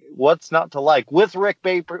setting. What's not to like with Rick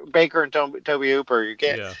Baker and Tobe Hooper? You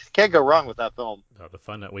can't go wrong with that film. The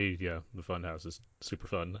Funhouse is super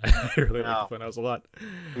fun. I really like the Funhouse a lot.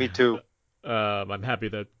 Me too. I'm happy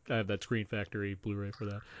that I have that Screen Factory Blu-ray for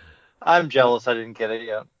that. I'm jealous I didn't get it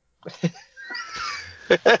yet.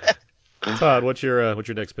 Todd, what's your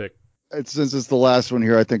next pick? Since it's the last one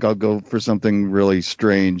here, I think I'll go for something really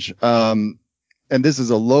strange. And this is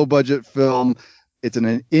a low-budget film. It's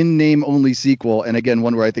an in-name only sequel, and again,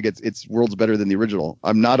 one where I think it's worlds better than the original.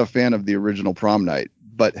 I'm not a fan of the original Prom Night,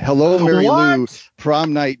 but Hello, Mary Lou,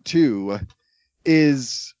 Prom Night 2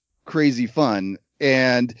 is crazy fun,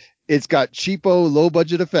 and it's got cheapo,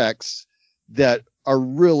 low-budget effects that are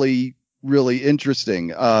really, really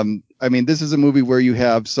interesting. I mean, this is a movie where you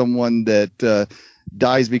have someone that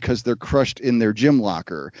dies because they're crushed in their gym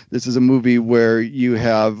locker. This is a movie where you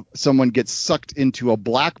have someone get sucked into a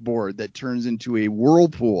blackboard that turns into a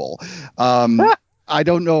whirlpool. I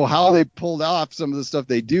don't know how they pulled off some of the stuff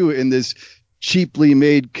they do in this cheaply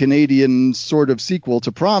made Canadian sort of sequel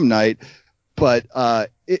to Prom Night, but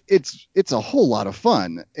it's a whole lot of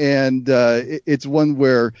fun. And it's one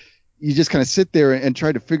where you just kind of sit there and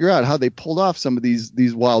try to figure out how they pulled off some of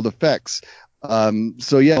these wild effects.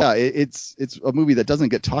 So yeah, it's a movie that doesn't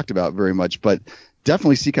get talked about very much, but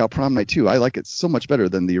definitely seek out Prom Night 2. I like it so much better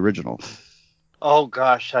than the original. Oh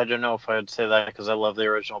gosh, I don't know if I would say that because I love the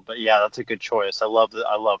original, but yeah, that's a good choice. I love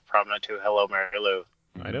Prom Night 2. Hello, Mary Lou.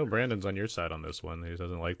 I know Brandon's on your side on this one. He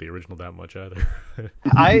doesn't like the original that much either.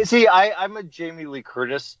 I'm a Jamie Lee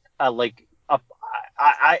Curtis.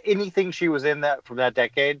 Anything she was in from that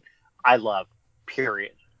decade, I love.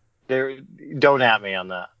 Period. Don't at me on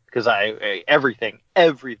that, because everything.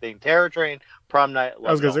 Terror Train, Prom Night.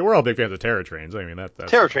 I was gonna say we're all big fans of Terror Trains. I mean that's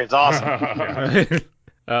Terror Train's awesome.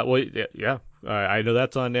 Yeah. Well, yeah. I know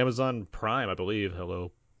that's on Amazon Prime, I believe.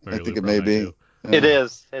 Hello, Mary I Lou think it Prom may Night be. too. It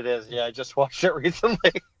is. Yeah, I just watched it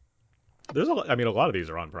recently. There's a lot of these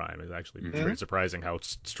are on Prime. It's actually pretty surprising how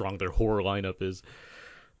strong their horror lineup is.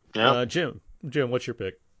 Yeah. Jim, what's your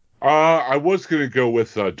pick? I was going to go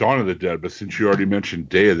with Dawn of the Dead, but since you already mentioned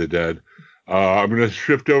Day of the Dead, I'm going to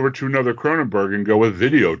shift over to another Cronenberg and go with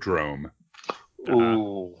Videodrome.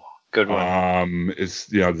 Ooh, good one. It's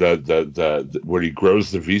the where he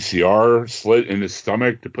grows the VCR slit in his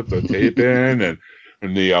stomach to put the tape in,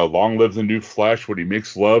 and the Long Live the New Flesh, when he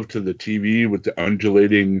makes love to the TV with the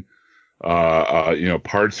undulating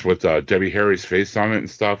parts with Debbie Harry's face on it and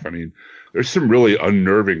stuff. I mean, there's some really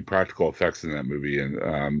unnerving practical effects in that movie,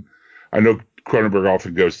 and I know Cronenberg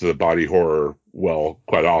often goes to the body horror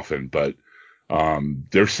quite often, but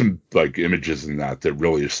there's some like images in that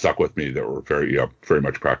really stuck with me that were very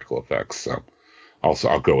much practical effects. So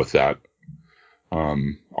I'll go with that.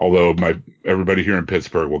 Although everybody here in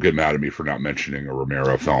Pittsburgh will get mad at me for not mentioning a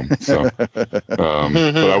Romero film. So, but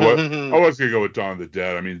I was gonna go with Dawn of the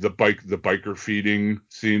Dead. I mean, the biker feeding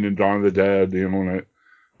scene in Dawn of the Dead.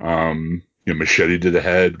 Machete to the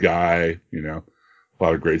head guy. A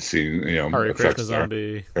lot of great scenes. Hare Krishna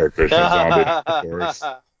Zombie. Hare Krishna Zombie, of course.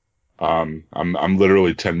 I'm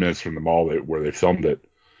literally 10 minutes from the mall where they filmed it.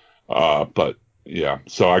 But yeah,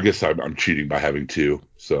 so I guess I'm cheating by having two.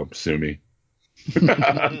 So sue me.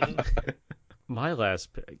 My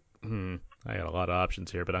last pick. I got a lot of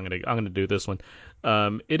options here, but I'm gonna do this one.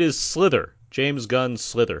 It is Slither, James Gunn's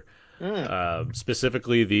Slither.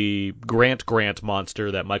 Specifically the Grant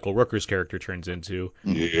monster that Michael Rooker's character turns into,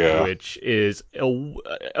 which is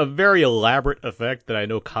a very elaborate effect that I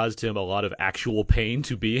know caused him a lot of actual pain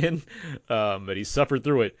to be in, but he suffered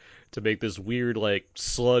through it to make this weird like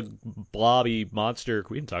slug blobby monster.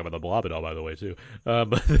 We didn't talk about the blob at all, by the way, too.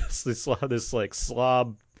 But this like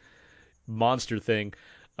slob monster thing.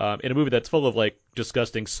 In a movie that's full of like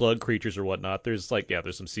disgusting slug creatures or whatnot, there's some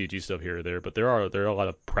CG stuff here or there, but there are a lot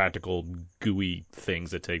of practical gooey things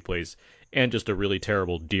that take place, and just a really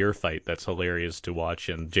terrible deer fight that's hilarious to watch.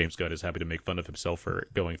 And James Gunn is happy to make fun of himself for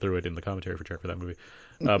going through it in the commentary track for that movie.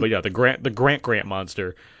 But yeah, the Grant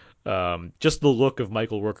monster, just the look of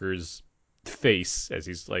Michael Rooker's face as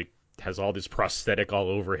he's like has all this prosthetic all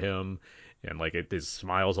over him. And like his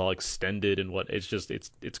smile's all extended and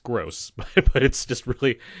it's gross, but it's just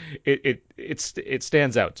really it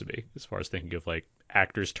stands out to me as far as thinking of like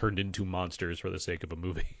actors turned into monsters for the sake of a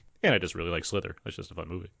movie. And I just really like Slither. It's just a fun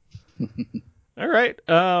movie. All right.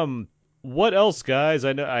 What else, guys?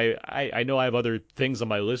 I know I have other things on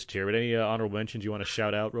my list here, but any honorable mentions you want to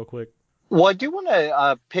shout out real quick? Well, I do want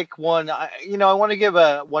to pick one. I want to give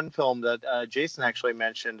one film that Jason actually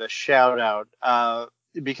mentioned a shout out.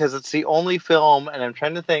 Because it's the only film, and I'm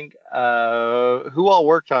trying to think who all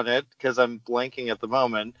worked on it, because I'm blanking at the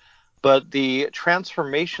moment, but the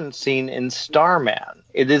transformation scene in Starman.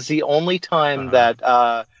 It is the only time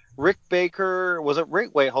that Rick Baker, was it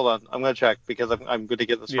Rick? Wait, hold on. I'm going to check, because I'm going to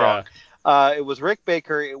get this wrong. It was Rick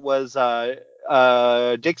Baker. It was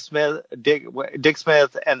Dick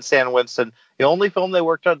Smith and Stan Winston. The only film they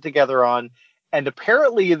worked on together on. And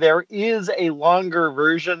apparently there is a longer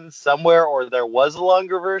version somewhere, or there was a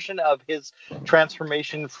longer version of his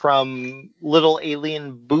transformation from little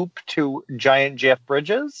alien Boop to giant Jeff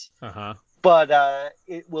Bridges. But I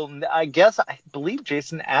believe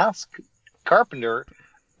Jason asked Carpenter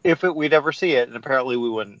if we'd ever see it, and apparently we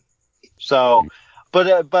wouldn't. So, but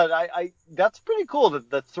I that's pretty cool that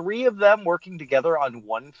the three of them working together on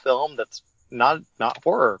one film that's not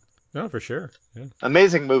horror. No, for sure. Yeah.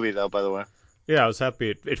 Amazing movie, though, by the way. Yeah, I was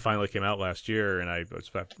happy it finally came out last year, and I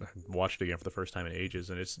watched it again for the first time in ages.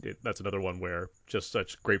 And that's another one where just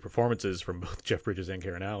such great performances from both Jeff Bridges and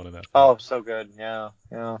Karen Allen in that film. Oh, so good. Yeah.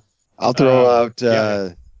 I'll throw out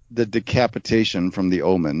the decapitation from The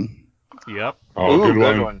Omen. Yep. Oh,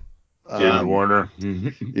 good one. David Warner.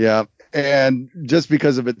 Yeah. And just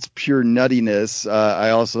because of its pure nuttiness,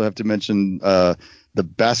 I also have to mention the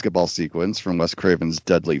basketball sequence from Wes Craven's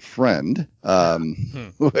Deadly Friend,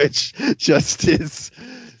 which just is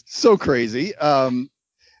so crazy. And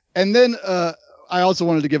then I also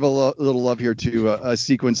wanted to give a little love here to a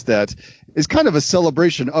sequence that is kind of a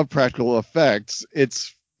celebration of practical effects.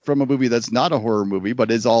 It's from a movie that's not a horror movie,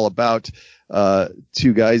 but is all about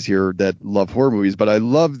two guys here that love horror movies. But I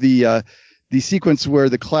love the sequence where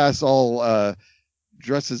the class all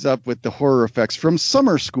dresses up with the horror effects from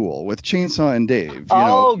Summer School with Chainsaw and Dave.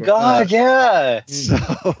 God, yeah. So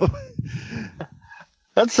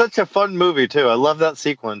That's such a fun movie too. I love that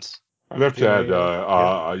sequence. I'd have to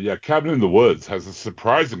add, Cabin in the Woods has a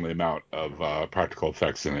surprisingly amount of practical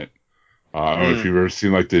effects in it. I don't know if you've ever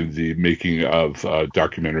seen like the making of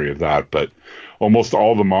documentary of that, but almost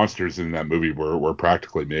all the monsters in that movie were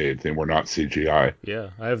practically made. They were not CGI. Yeah,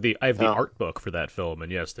 I have the art book for that film,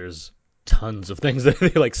 and yes, there's tons of things that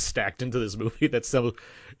they like stacked into this movie. It's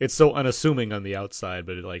so unassuming on the outside,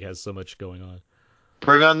 but it like has so much going on.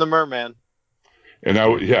 Bring on the merman. And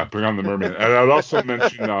Bring on the Merman. And I would also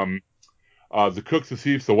mention The Cook, the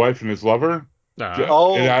Thief, the Wife, and his lover.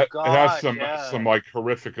 God, it has some like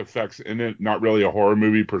horrific effects in it. Not really a horror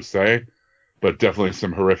movie per se, but definitely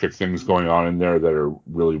some horrific things going on in there that are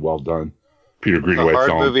really well done. Peter Greenaway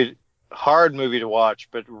film. Hard movie to watch,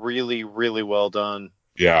 but really, really well done.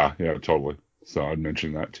 Yeah, totally. So I'd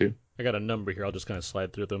mention that too. I got a number here. I'll just kind of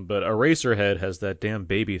slide through them. But Eraserhead has that damn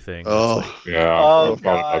baby thing. Oh, God,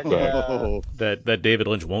 yeah. That David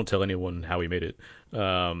Lynch won't tell anyone how he made it.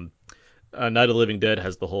 Night of the Living Dead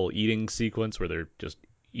has the whole eating sequence where they're just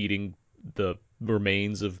eating the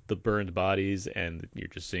remains of the burned bodies, and you're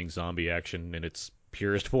just seeing zombie action in its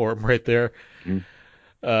purest form right there.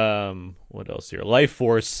 What else here? Life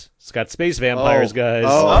Force. It's got space vampires, guys.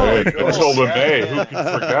 Matilda May. Who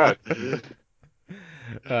can forget?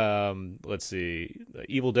 Let's see.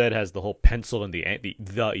 Evil Dead has the whole pencil in the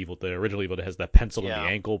original Evil Dead has that pencil in the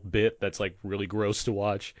ankle bit. That's like really gross to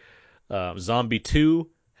watch. Zombie 2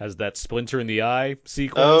 has that splinter in the eye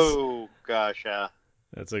sequence. Oh gosh, yeah.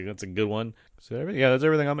 That's a good one. So that's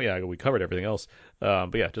everything. We covered everything else.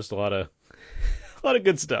 But yeah, just a lot of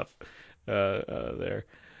good stuff there.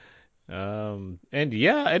 And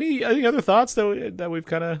yeah, any other thoughts that we've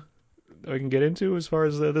kind of we can get into as far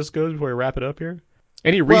as this goes before we wrap it up here?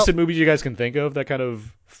 Any recent movies you guys can think of that kind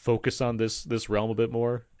of focus on this realm a bit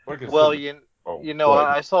more? Well,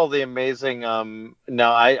 I saw the amazing.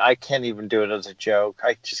 No, I can't even do it as a joke.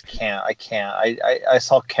 I just can't. I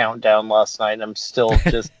saw Countdown last night, and I'm still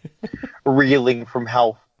just reeling from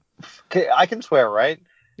how. I can swear, right?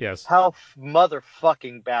 Yes. How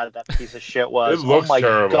motherfucking bad that piece of shit was. It looks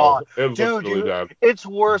terrible. God. It looks really bad. It's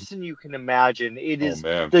worse than you can imagine. It is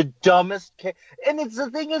the dumbest. And the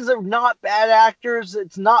thing is, they're not bad actors.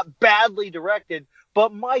 It's not badly directed.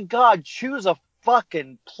 But my God, choose a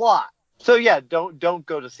fucking plot. So yeah, don't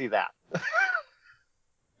go to see that.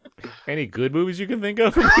 Any good movies you can think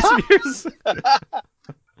of from recent years?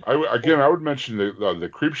 I would mention the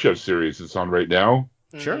Creepshow series that's on right now.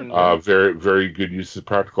 Sure. Very, very good use of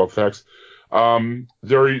practical effects.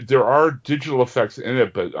 There are digital effects in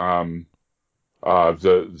it, but I'm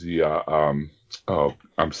sorry,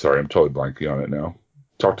 I'm totally blanking on it now.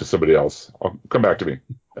 Talk to somebody else. Come back to me.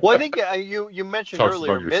 Well, I think you mentioned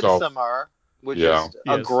earlier Midsommar, which is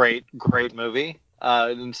a great movie,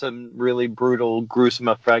 and some really brutal, gruesome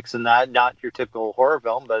effects in that. Not your typical horror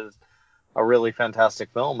film, but it's a really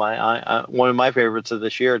fantastic film. I one of my favorites of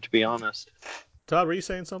this year, to be honest. Todd, were you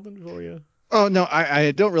saying something before you? Oh no,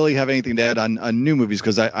 I don't really have anything to add on new movies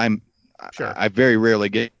because I very rarely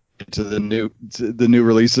get to the new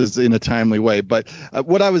releases in a timely way. But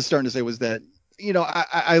what I was starting to say was that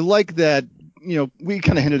I like that we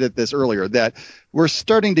kind of hinted at this earlier that we're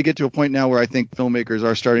starting to get to a point now where I think filmmakers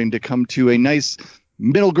are starting to come to a nice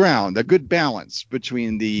middle ground, a good balance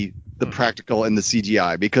between the practical and the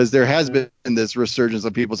CGI, because there has been this resurgence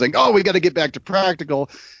of people saying, oh, we got to get back to practical.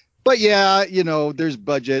 But yeah, there's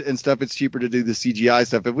budget and stuff. It's cheaper to do the CGI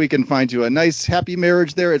stuff. If we can find you a nice happy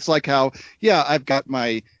marriage there, it's like how, I've got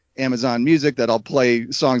my Amazon Music that I'll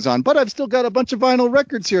play songs on, but I've still got a bunch of vinyl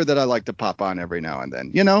records here that I like to pop on every now and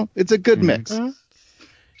then. It's a good mix.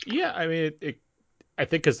 Yeah, I mean, I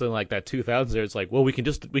think because in like that 2000s, it's like, well, we can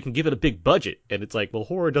give it a big budget, and it's like, well,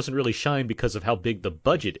 horror doesn't really shine because of how big the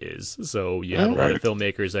budget is. So you have a lot of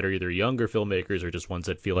filmmakers that are either younger filmmakers or just ones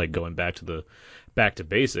that feel like going back to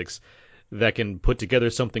basics that can put together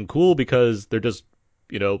something cool because they're just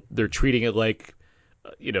they're treating it like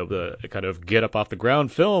the kind of get up off the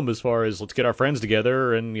ground film as far as let's get our friends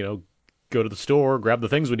together and go to the store, grab the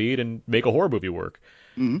things we need, and make a horror movie work.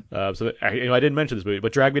 So I didn't mention this movie,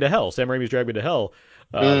 but Drag Me to Hell, Sam Raimi's Drag Me to Hell,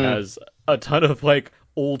 has a ton of like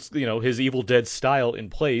old, his Evil Dead style in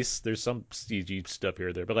place. There's some CG stuff here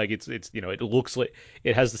or there, but like it's it looks like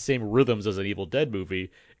it has the same rhythms as an Evil Dead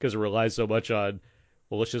movie because it relies so much on,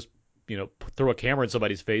 well, let's just throw a camera in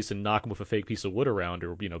somebody's face and knock them with a fake piece of wood around,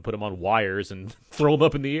 or put them on wires and throw them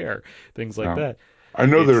up in the air, things like that. I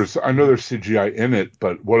know there's CGI in it,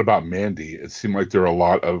 but what about Mandy? It seemed like there are a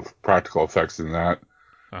lot of practical effects in that.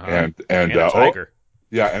 And a tiger.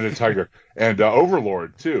 Yeah, and a tiger. And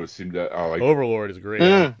Overlord, too, seemed to, Overlord is great.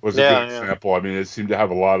 was a good example. I mean, it seemed to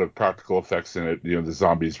have a lot of practical effects in it. The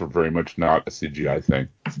zombies were very much not a CGI thing.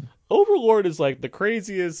 Overlord is like the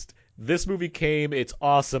craziest. This movie came, it's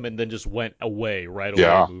awesome, and then just went away right away.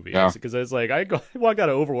 Yeah, Movie, yeah. because it's like I walked out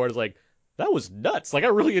of Overlord, it's like that was nuts. Like I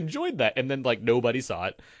really enjoyed that, and then like nobody saw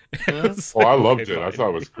it. I loved it. Fine. I thought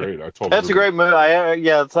it was great. I told that's a great movie.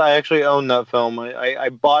 I actually own that film. I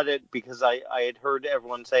bought it because I had heard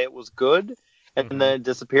everyone say it was good, and then it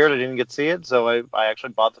disappeared. I didn't get to see it, so I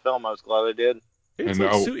actually bought the film. I was glad I did. It's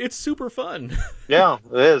like, it's super fun. Yeah,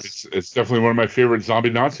 it is. It's definitely one of my favorite zombie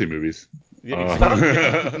Nazi movies.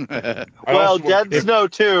 Yeah, well, Dead Snow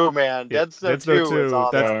 2, man. Dead Snow 2 is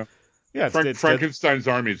awesome. Frankenstein's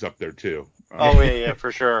Army's up there too. Yeah,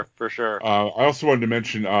 for sure. I also wanted to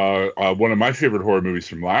mention one of my favorite horror movies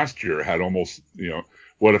from last year had almost,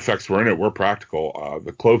 what effects were in it were practical.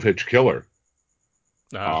 The Clove Hitch Killer.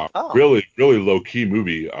 Really, really low key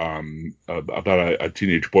movie about a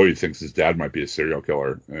teenage boy who thinks his dad might be a serial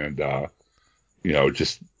killer, and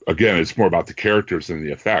just again, it's more about the characters than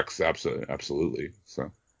the effects. Absolutely.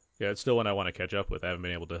 So. Yeah, it's still one I want to catch up with. I haven't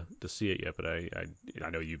been able to see it yet, but I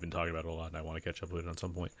know you've been talking about it a lot, and I want to catch up with it at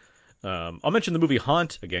some point. I'll mention the movie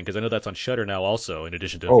Haunt again because I know that's on Shudder now, also in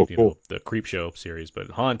addition to the Creepshow series. But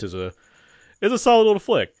Haunt is a solid little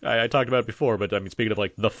flick. I talked about it before, but I mean, speaking of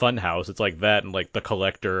like the Funhouse, it's like that and like The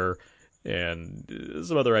Collector and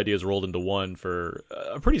some other ideas rolled into one for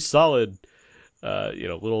a pretty solid,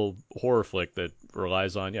 little horror flick that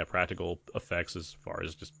relies on practical effects as far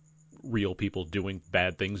as just real people doing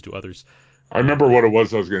bad things to others. I remember what it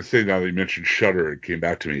was I was going to say now that you mentioned Shudder. It came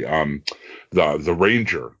back to me. The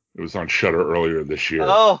Ranger. It was on Shudder earlier this year.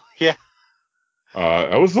 Oh, yeah.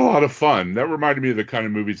 That was a lot of fun. That reminded me of the kind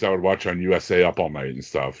of movies I would watch on USA Up All Night and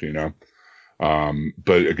stuff,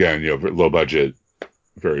 But again, low budget,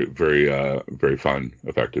 very, very, very fun,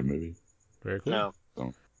 effective movie. Very cool. No.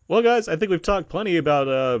 So. Well, guys, I think we've talked plenty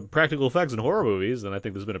about practical effects in horror movies, and I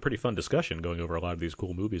think this has been a pretty fun discussion going over a lot of these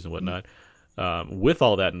cool movies and whatnot. With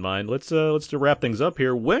all that in mind, let's wrap things up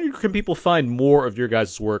here. Where can people find more of your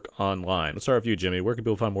guys' work online? Let's start with you, Jimmy. Where can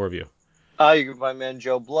people find more of you? You can find me on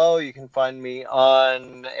Joe Blow. You can find me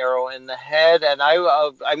on Arrow in the Head. And I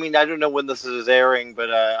don't know when this is airing,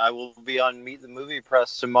 but I will be on Meet the Movie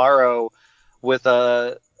Press tomorrow with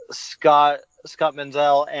Scott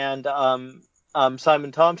Menzel and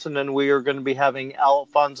Simon Thompson, and we are going to be having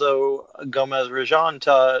Alfonso Gomez-Rejon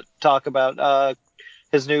to talk about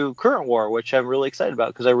his new Current War, which I'm really excited about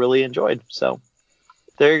because I really enjoyed. So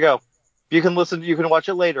there you go. You can watch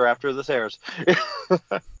it later after this airs.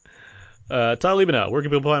 Todd Liebenow, where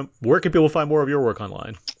can people find more of your work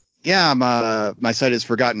online? Yeah, my site is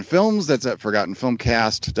Forgotten Films. That's at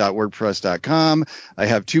forgottenfilmcast.wordpress.com. I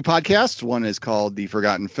have two podcasts. One is called The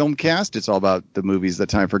Forgotten Filmcast. It's all about the movies that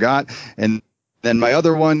time forgot. And then my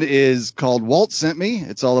other one is called Walt Sent Me.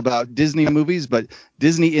 It's all about Disney movies, but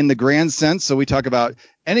Disney in the grand sense. So we talk about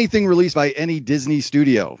anything released by any Disney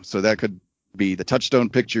studio. So that could be the Touchstone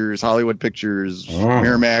Pictures, Hollywood Pictures,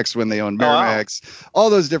 Miramax when they own Miramax, all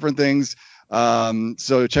those different things.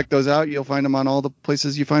 So check those out. You'll find them on all the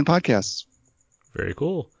places you find podcasts. Very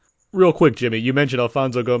cool. Real quick, Jimmy, you mentioned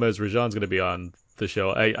Alfonso Gomez-Rejon's going to be on the show.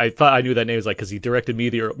 I thought I knew that name was like because he directed Me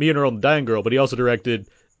and Earl and the Dying Girl, but he also directed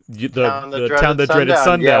the Town That Dreaded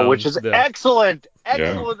Sundown. Yeah, which is excellent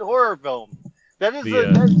horror film. That is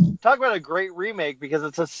talk about a great remake because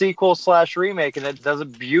it's a sequel/remake and it does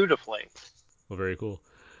it beautifully. Well, very cool.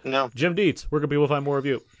 No. Jim Dietz, where can people find more of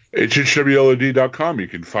you? HHWLOD.com. You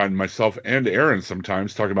can find myself and Aaron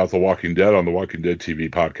sometimes talking about The Walking Dead on the Walking Dead TV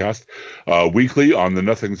podcast. Weekly on the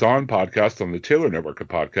Nothing's On podcast on the Taylor Network of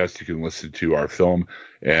podcasts. You can listen to our film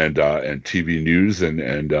and TV news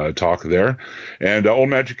and talk there. And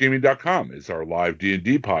oldmagicgaming.com is our live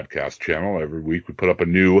D&D podcast channel. Every week we put up a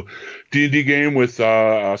new D&D game with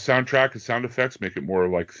a soundtrack and sound effects, make it more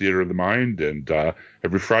like theater of the mind. And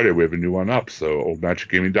every Friday we have a new one up. So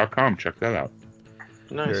oldmagicgaming.com. Check that out.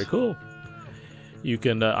 Nice. Very cool. You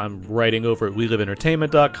can, I'm writing over at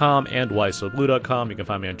WeLiveEntertainment.com and WhySoBlue.com. You can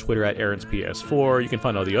find me on Twitter at AaronsPS4. You can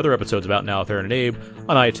find all the other episodes about Now with Aaron and Abe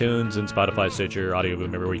on iTunes and Spotify, Stitcher, Audio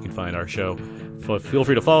Boom, everywhere you can find our show. Feel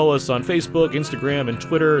free to follow us on Facebook, Instagram, and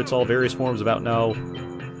Twitter. It's all various forms of Out Now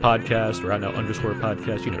Podcast or Out Now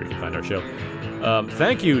 _podcast. You know where you can find our show.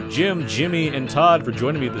 Thank you, Jim, Jimmy, and Todd for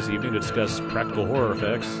joining me this evening to discuss practical horror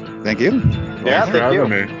effects. Thank you. Yeah, thank you.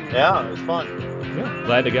 Me. Yeah, it was fun. Yeah,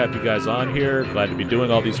 glad to get you guys on here. Glad to be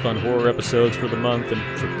doing all these fun horror episodes for the month and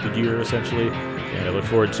for the year, essentially. And I look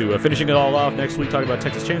forward to finishing it all off next week, talking about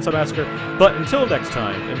Texas Chainsaw Massacre. But until next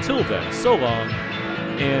time, until then, so long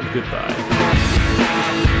and goodbye.